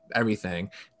need everything,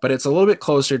 but it's a little bit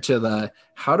closer to the,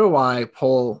 how do I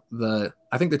pull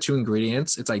I think the two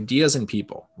ingredients, it's ideas and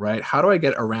people, right? How do I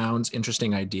get around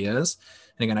interesting ideas?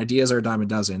 And again, ideas are a dime a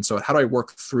dozen. So how do I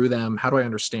work through them? How do I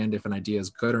understand if an idea is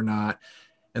good or not?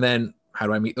 And then how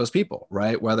do I meet those people,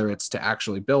 right? Whether it's to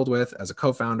actually build with as a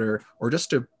co-founder or just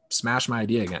to smash my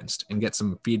idea against and get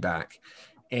some feedback.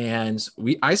 And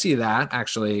I see that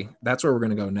actually, that's where we're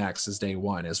going to go next is day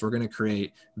one, is we're going to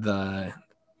create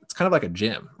it's kind of like a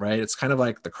gym, right? It's kind of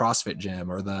like the CrossFit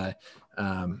gym or the,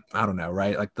 I don't know,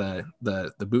 right? Like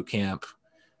the boot camp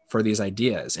for these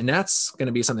ideas. And that's going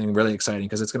to be something really exciting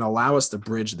because it's going to allow us to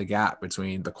bridge the gap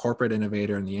between the corporate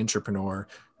innovator and the entrepreneur,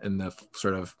 and the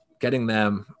sort of getting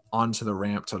them onto the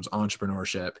ramp towards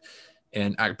entrepreneurship.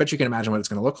 And I bet you can imagine what it's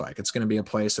going to look like. It's going to be a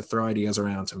place to throw ideas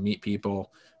around, to meet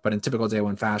people, but in typical day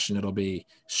one fashion, it'll be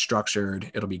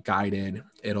structured, it'll be guided,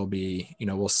 it'll be,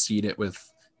 we'll seed it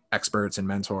with experts and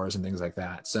mentors and things like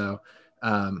that. So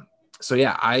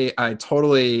yeah, I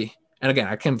totally, and again,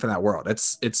 I came from that world.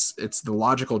 It's the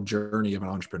logical journey of an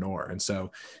entrepreneur. And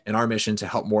so in our mission to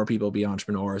help more people be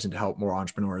entrepreneurs and to help more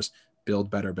entrepreneurs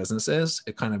build better businesses,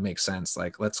 it kind of makes sense.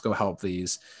 Like, let's go help the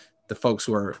folks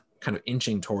who are kind of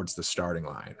inching towards the starting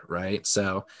line, right?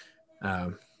 So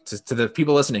to the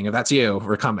people listening, if that's you,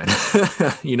 we're coming.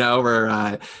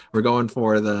 We're going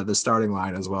for the starting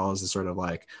line as well as the sort of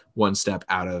like one step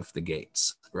out of the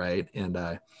gates, right? And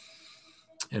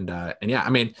yeah,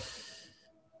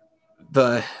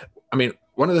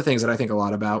 one of the things that I think a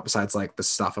lot about, besides like the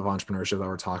stuff of entrepreneurship that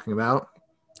we're talking about,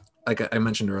 like I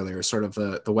mentioned earlier, sort of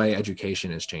the way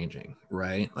education is changing,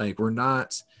 right? Like we're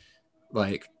not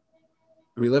like,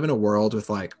 we live in a world with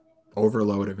like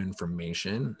overload of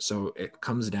information. So it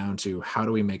comes down to how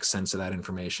do we make sense of that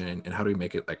information and how do we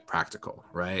make it like practical,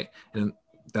 right? And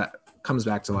that comes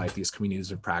back to like these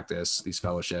communities of practice, these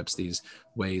fellowships, these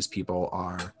ways people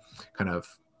are kind of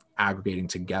aggregating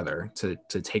together to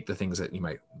take the things that you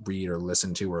might read or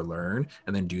listen to or learn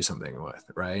and then do something with,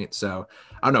 right? So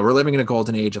I don't know, we're living in a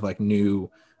golden age of like new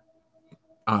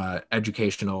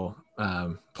educational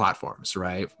platforms,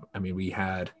 right? I mean, we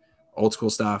had old school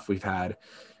stuff, we've had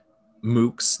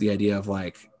MOOCs, the idea of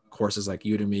like courses like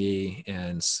Udemy,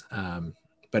 and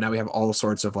but now we have all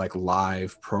sorts of like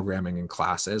live programming and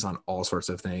classes on all sorts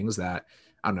of things that,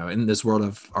 I don't know, in this world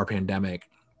of our pandemic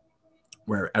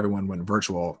where everyone went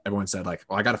virtual, everyone said like,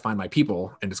 well, I got to find my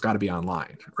people and it's got to be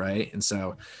online, right? And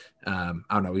so I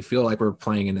don't know, we feel like we're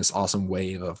playing in this awesome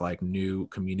wave of like new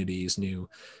communities, new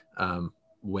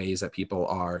ways that people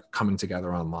are coming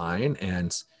together online.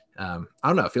 And I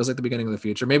don't know, it feels like the beginning of the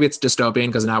future. Maybe it's dystopian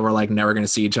because now we're like never going to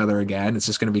see each other again. It's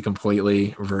just going to be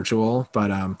completely virtual. But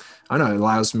I don't know, it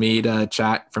allows me to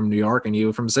chat from New York and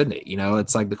you from Sydney. You know,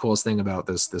 it's like the coolest thing about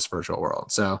this virtual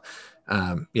world. So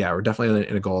yeah, we're definitely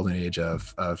in a golden age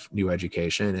of new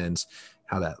education and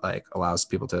how that like allows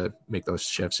people to make those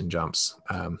shifts and jumps.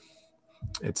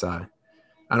 It's I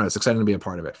don't know, it's exciting to be a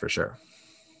part of it for sure.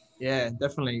 Yeah,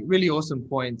 definitely. Really awesome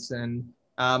points. And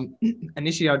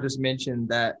initially, I just mentioned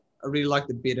that I really like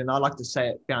the bit, and I like to say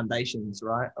it, foundations,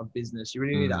 right, of business. You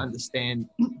really need to understand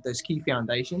those key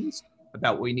foundations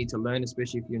about what you need to learn,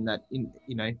 especially if you're in that,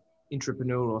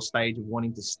 entrepreneurial stage of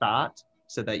wanting to start,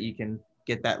 so that you can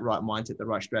get that right mindset, the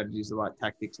right strategies, the right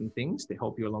tactics and things to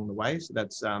help you along the way. So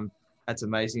that's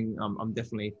amazing. I'm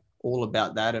definitely all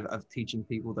about that of teaching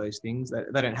people those things.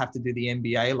 That they don't have to do the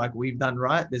MBA like we've done,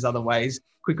 right? There's other ways,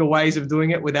 quicker ways of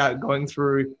doing it without going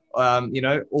through,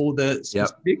 all the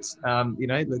specifics.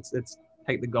 Yep. Let's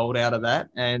take the gold out of that,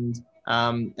 and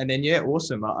then yeah,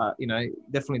 awesome.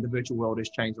 Definitely the virtual world has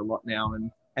changed a lot now,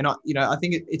 and I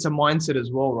think it's a mindset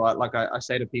as well, right? Like I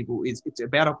say to people, it's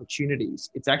about opportunities.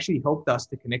 It's actually helped us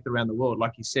to connect around the world,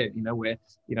 like you said. We're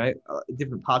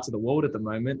different parts of the world at the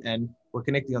moment, and we're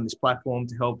connecting on this platform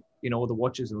to help all the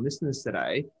watchers and listeners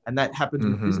today. And that happens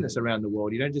with business around the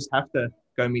world. You don't just have to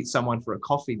go meet someone for a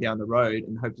coffee down the road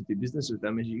and hope to do business with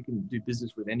them, as you can do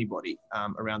business with anybody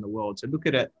around the world. So look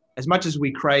at it, as much as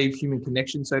we crave human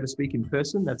connection, so to speak, in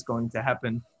person, that's going to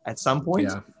happen at some point.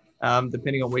 Yeah.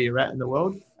 Depending on where you're at in the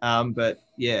world. But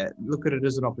yeah, look at it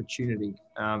as an opportunity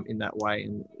in that way,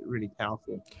 and really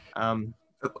powerful.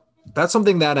 That's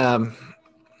something that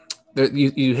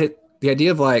you hit the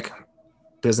idea of like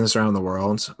business around the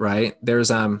world, right?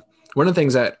 There's one of the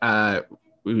things that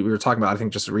we were talking about, I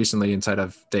think just recently inside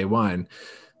of day one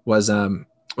was the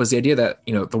idea that,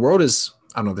 the world is,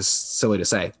 I don't know, this is silly to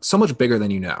say, so much bigger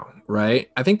than right?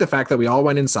 I think the fact that we all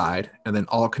went inside and then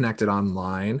all connected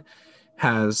online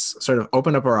has sort of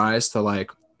opened up our eyes to like,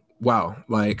 wow,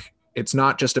 like it's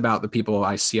not just about the people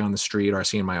I see on the street or I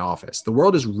see in my office. The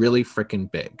world is really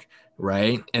freaking big,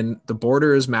 right? And the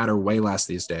borders matter way less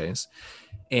these days.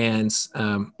 And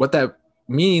what that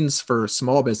means for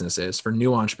small businesses, for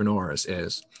new entrepreneurs,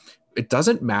 is it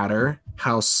doesn't matter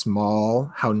how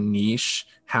small, how niche,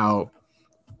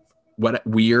 what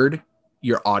weird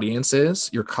your audience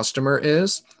is, your customer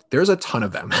is. There's a ton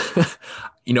of them.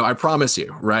 I promise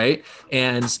you, right?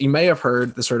 And you may have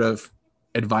heard the sort of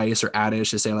advice or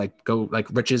adage to say like, go like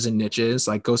riches and niches,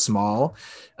 like go small.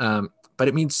 But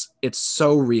it means it's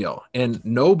so real. And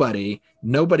nobody,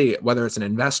 whether it's an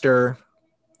investor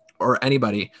or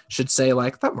anybody, should say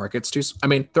like that market's too. I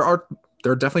mean, there are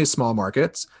definitely small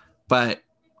markets, but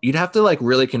you'd have to like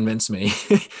really convince me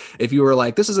if you were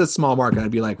like, this is a small market.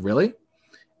 I'd be like, really?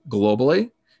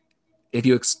 Globally? If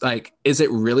you like, is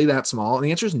it really that small? And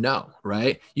the answer is no,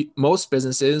 right? Most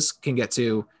businesses can get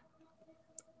to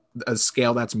a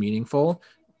scale that's meaningful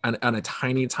on a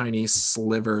tiny, tiny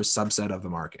sliver subset of the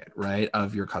market, right?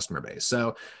 Of your customer base.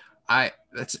 So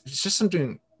it's just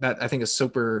something that I think is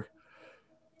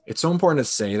it's so important to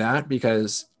say that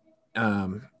because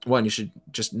one, you should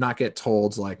just not get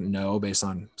told like no based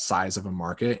on size of a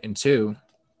market. And two,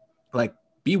 like,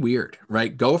 be weird,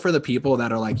 right? Go for the people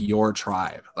that are like your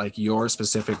tribe, like your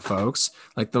specific folks.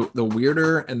 Like the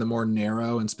weirder and the more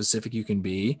narrow and specific you can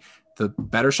be, the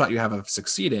better shot you have of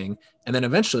succeeding. And then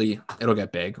eventually it'll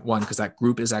get big. One, because that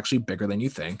group is actually bigger than you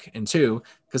think. And two,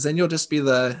 because then you'll just be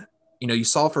you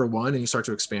solve for one and you start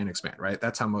to expand, right?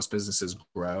 That's how most businesses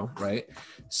grow, right?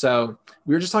 So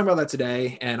we were just talking about that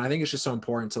today. And I think it's just so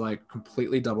important to like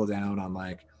completely double down on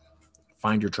like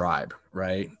find your tribe,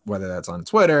 right? Whether that's on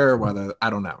Twitter, whether, I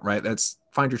don't know, right? That's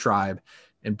find your tribe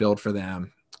and build for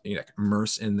them,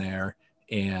 immerse in there.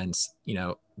 And,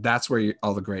 that's where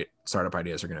all the great startup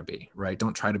ideas are going to be, right?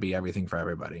 Don't try to be everything for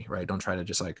everybody, right? Don't try to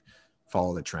just like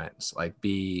follow the trends, like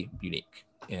be unique.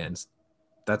 And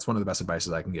that's one of the best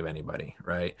advices I can give anybody,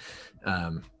 right?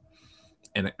 And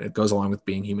it goes along with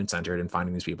being human-centered and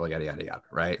finding these people, yada, yada, yada,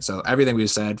 right? So everything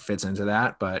we've said fits into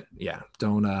that, but yeah,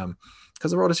 don't, because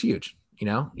the world is huge,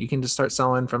 you can just start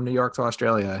selling from New York to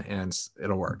Australia and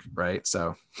it'll work, right?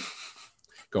 So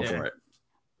go for it.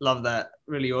 Love that.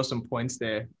 Really awesome points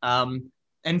there.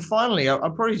 And finally, I'll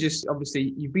probably just,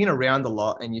 obviously, you've been around a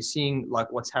lot and you're seeing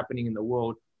like what's happening in the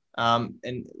world.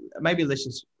 And maybe let's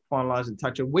just finalize and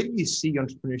touch on where do you see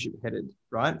entrepreneurship headed,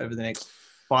 right, over the next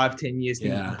 5-10 years,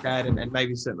 things like that, and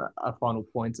maybe some final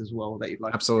points as well that you'd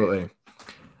like. Absolutely.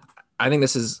 I think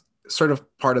this is sort of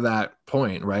part of that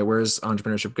point, right? Where's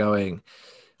entrepreneurship going?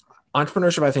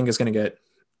 Entrepreneurship, I think, is going to get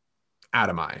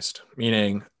atomized,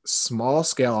 meaning small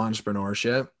scale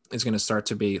entrepreneurship is going to start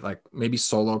to be like maybe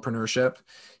solopreneurship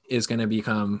is going to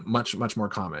become much, much more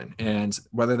common. And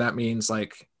whether that means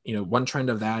like, one trend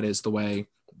of that is the way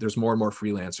there's more and more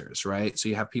freelancers, right? So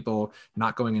you have people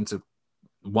not going into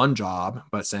one job,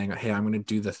 but saying, hey, I'm going to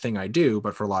do the thing I do,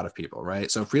 but for a lot of people, right?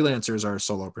 So freelancers are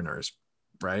solopreneurs,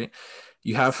 right?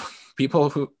 You have people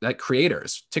who like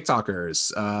creators,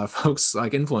 TikTokers, folks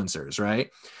like influencers, right?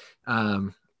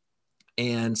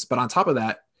 But on top of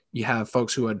that, you have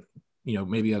folks who would,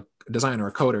 maybe a designer,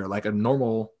 a coder, like a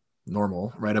normal,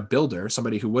 right? A builder,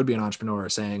 somebody who would be an entrepreneur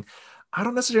saying, I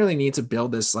don't necessarily need to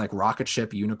build this like rocket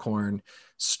ship unicorn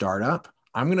startup.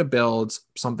 I'm going to build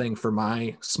something for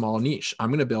my small niche. I'm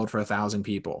going to build for 1,000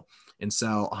 people and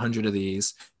sell 100 of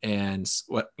these and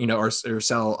or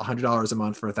sell $100 a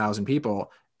month for 1,000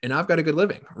 people. And I've got a good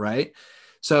living, right?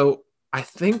 So I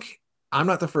think I'm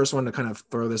not the first one to kind of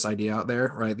throw this idea out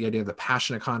there, right? The idea of the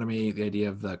passion economy, the idea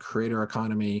of the creator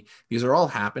economy, these are all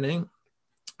happening.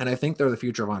 And I think they're the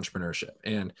future of entrepreneurship.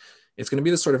 And it's going to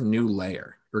be this sort of new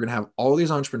layer. We're going to have all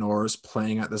these entrepreneurs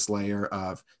playing at this layer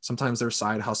of sometimes they're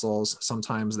side hustles,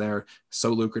 sometimes they're so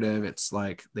lucrative, it's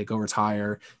like they go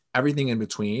retire, everything in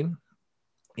between.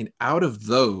 And out of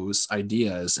those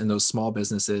ideas and those small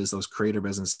businesses, those creator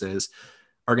businesses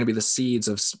are going to be the seeds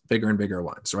of bigger and bigger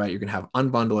ones, right? You're going to have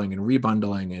unbundling and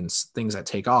rebundling and things that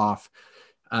take off.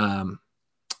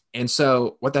 And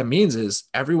so what that means is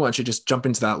everyone should just jump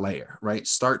into that layer, right?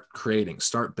 Start creating,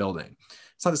 start building.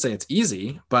 It's not to say it's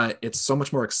easy, but it's so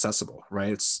much more accessible,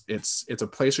 right? It's a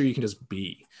place where you can just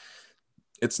be.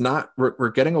 It's not, we're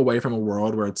getting away from a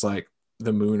world where it's like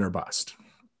the moon or bust,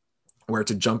 where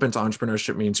to jump into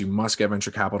entrepreneurship means you must get venture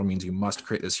capital, means you must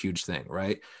create this huge thing,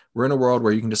 right? We're in a world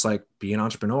where you can just like be an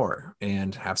entrepreneur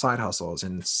and have side hustles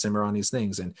and simmer on these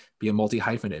things and be a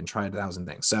multi-hyphenate and try 1,000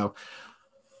 things. So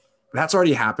that's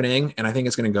already happening. And I think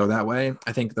it's going to go that way.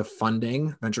 I think the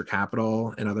funding, venture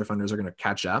capital and other funders are going to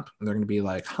catch up and they're going to be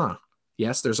like,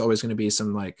 yes, there's always going to be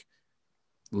some like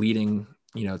leading,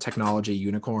 technology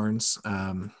unicorns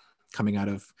coming out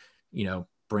of,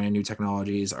 brand new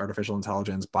technologies, artificial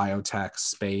intelligence, biotech,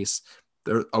 space.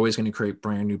 They're always going to create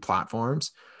brand new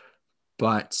platforms.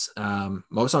 But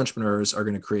most entrepreneurs are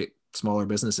going to create smaller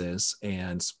businesses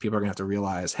and people are going to have to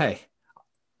realize, hey,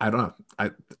 I don't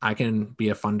know. I can be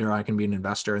a funder. I can be an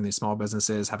investor in these small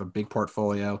businesses, have a big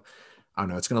portfolio. I don't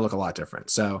know. It's going to look a lot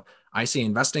different. So I see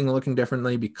investing looking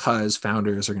differently because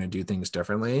founders are going to do things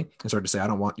differently and start to say, I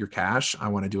don't want your cash. I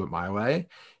want to do it my way.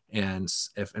 And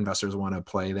if investors want to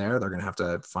play there, they're going to have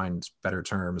to find better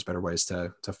terms, better ways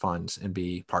to fund and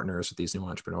be partners with these new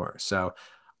entrepreneurs. So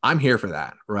I'm here for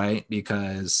that, right?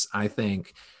 Because I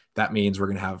think that means we're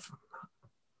going to have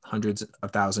hundreds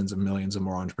of thousands of millions of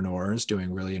more entrepreneurs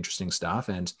doing really interesting stuff.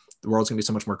 And the world's going to be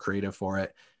so much more creative for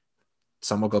it.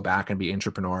 Some will go back and be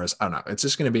entrepreneurs. I don't know. It's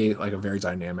just going to be like a very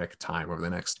dynamic time over the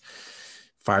next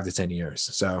 5 to 10 years.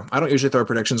 So I don't usually throw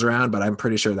predictions around, but I'm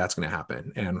pretty sure that's going to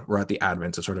happen. And we're at the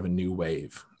advent of sort of a new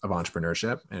wave of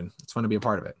entrepreneurship and it's fun to be a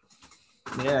part of it.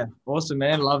 Yeah. Awesome,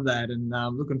 man. Love that. And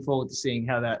looking forward to seeing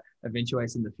how that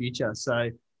eventuates in the future.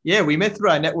 So yeah, we met through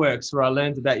our networks where I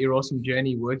learned about your awesome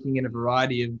journey working in a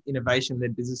variety of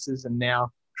innovation-led businesses and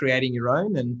now creating your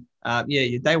own. And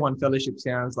your Day One Fellowship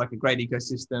sounds like a great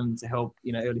ecosystem to help,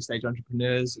 early stage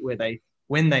entrepreneurs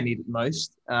when they need it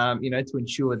most, to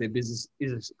ensure their business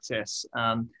is a success.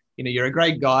 You're a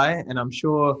great guy and I'm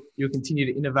sure you'll continue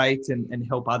to innovate and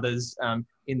help others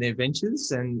in their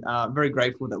ventures. And very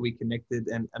grateful that we connected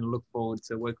and look forward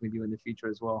to working with you in the future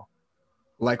as well.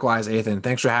 Likewise, Ethan.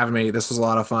 Thanks for having me. This was a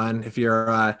lot of fun. If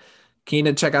you're keen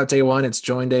to check out Day One, it's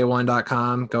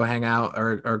joinday1.com. Go hang out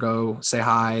or go say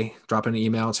hi, drop an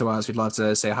email to us. We'd love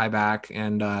to say hi back.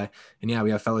 And yeah,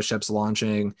 we have fellowships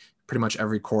launching pretty much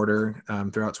every quarter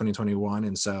throughout 2021.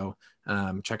 And so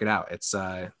check it out. It's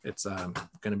going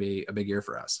to be a big year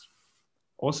for us.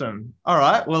 Awesome. All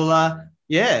right. Well,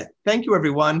 yeah, thank you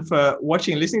everyone for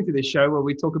watching and listening to this show where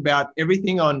we talk about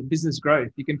everything on business growth.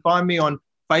 You can find me on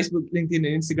Facebook, LinkedIn,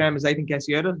 and Instagram as Ethan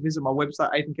Casiotis. Visit my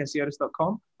website,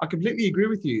 ethancasiotis.com. I completely agree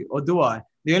with you, or do I?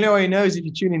 The only way you know is if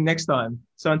you tune in next time.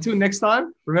 So until next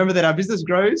time, remember that our business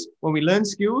grows when we learn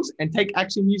skills and take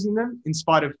action using them in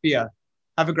spite of fear.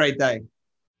 Have a great day.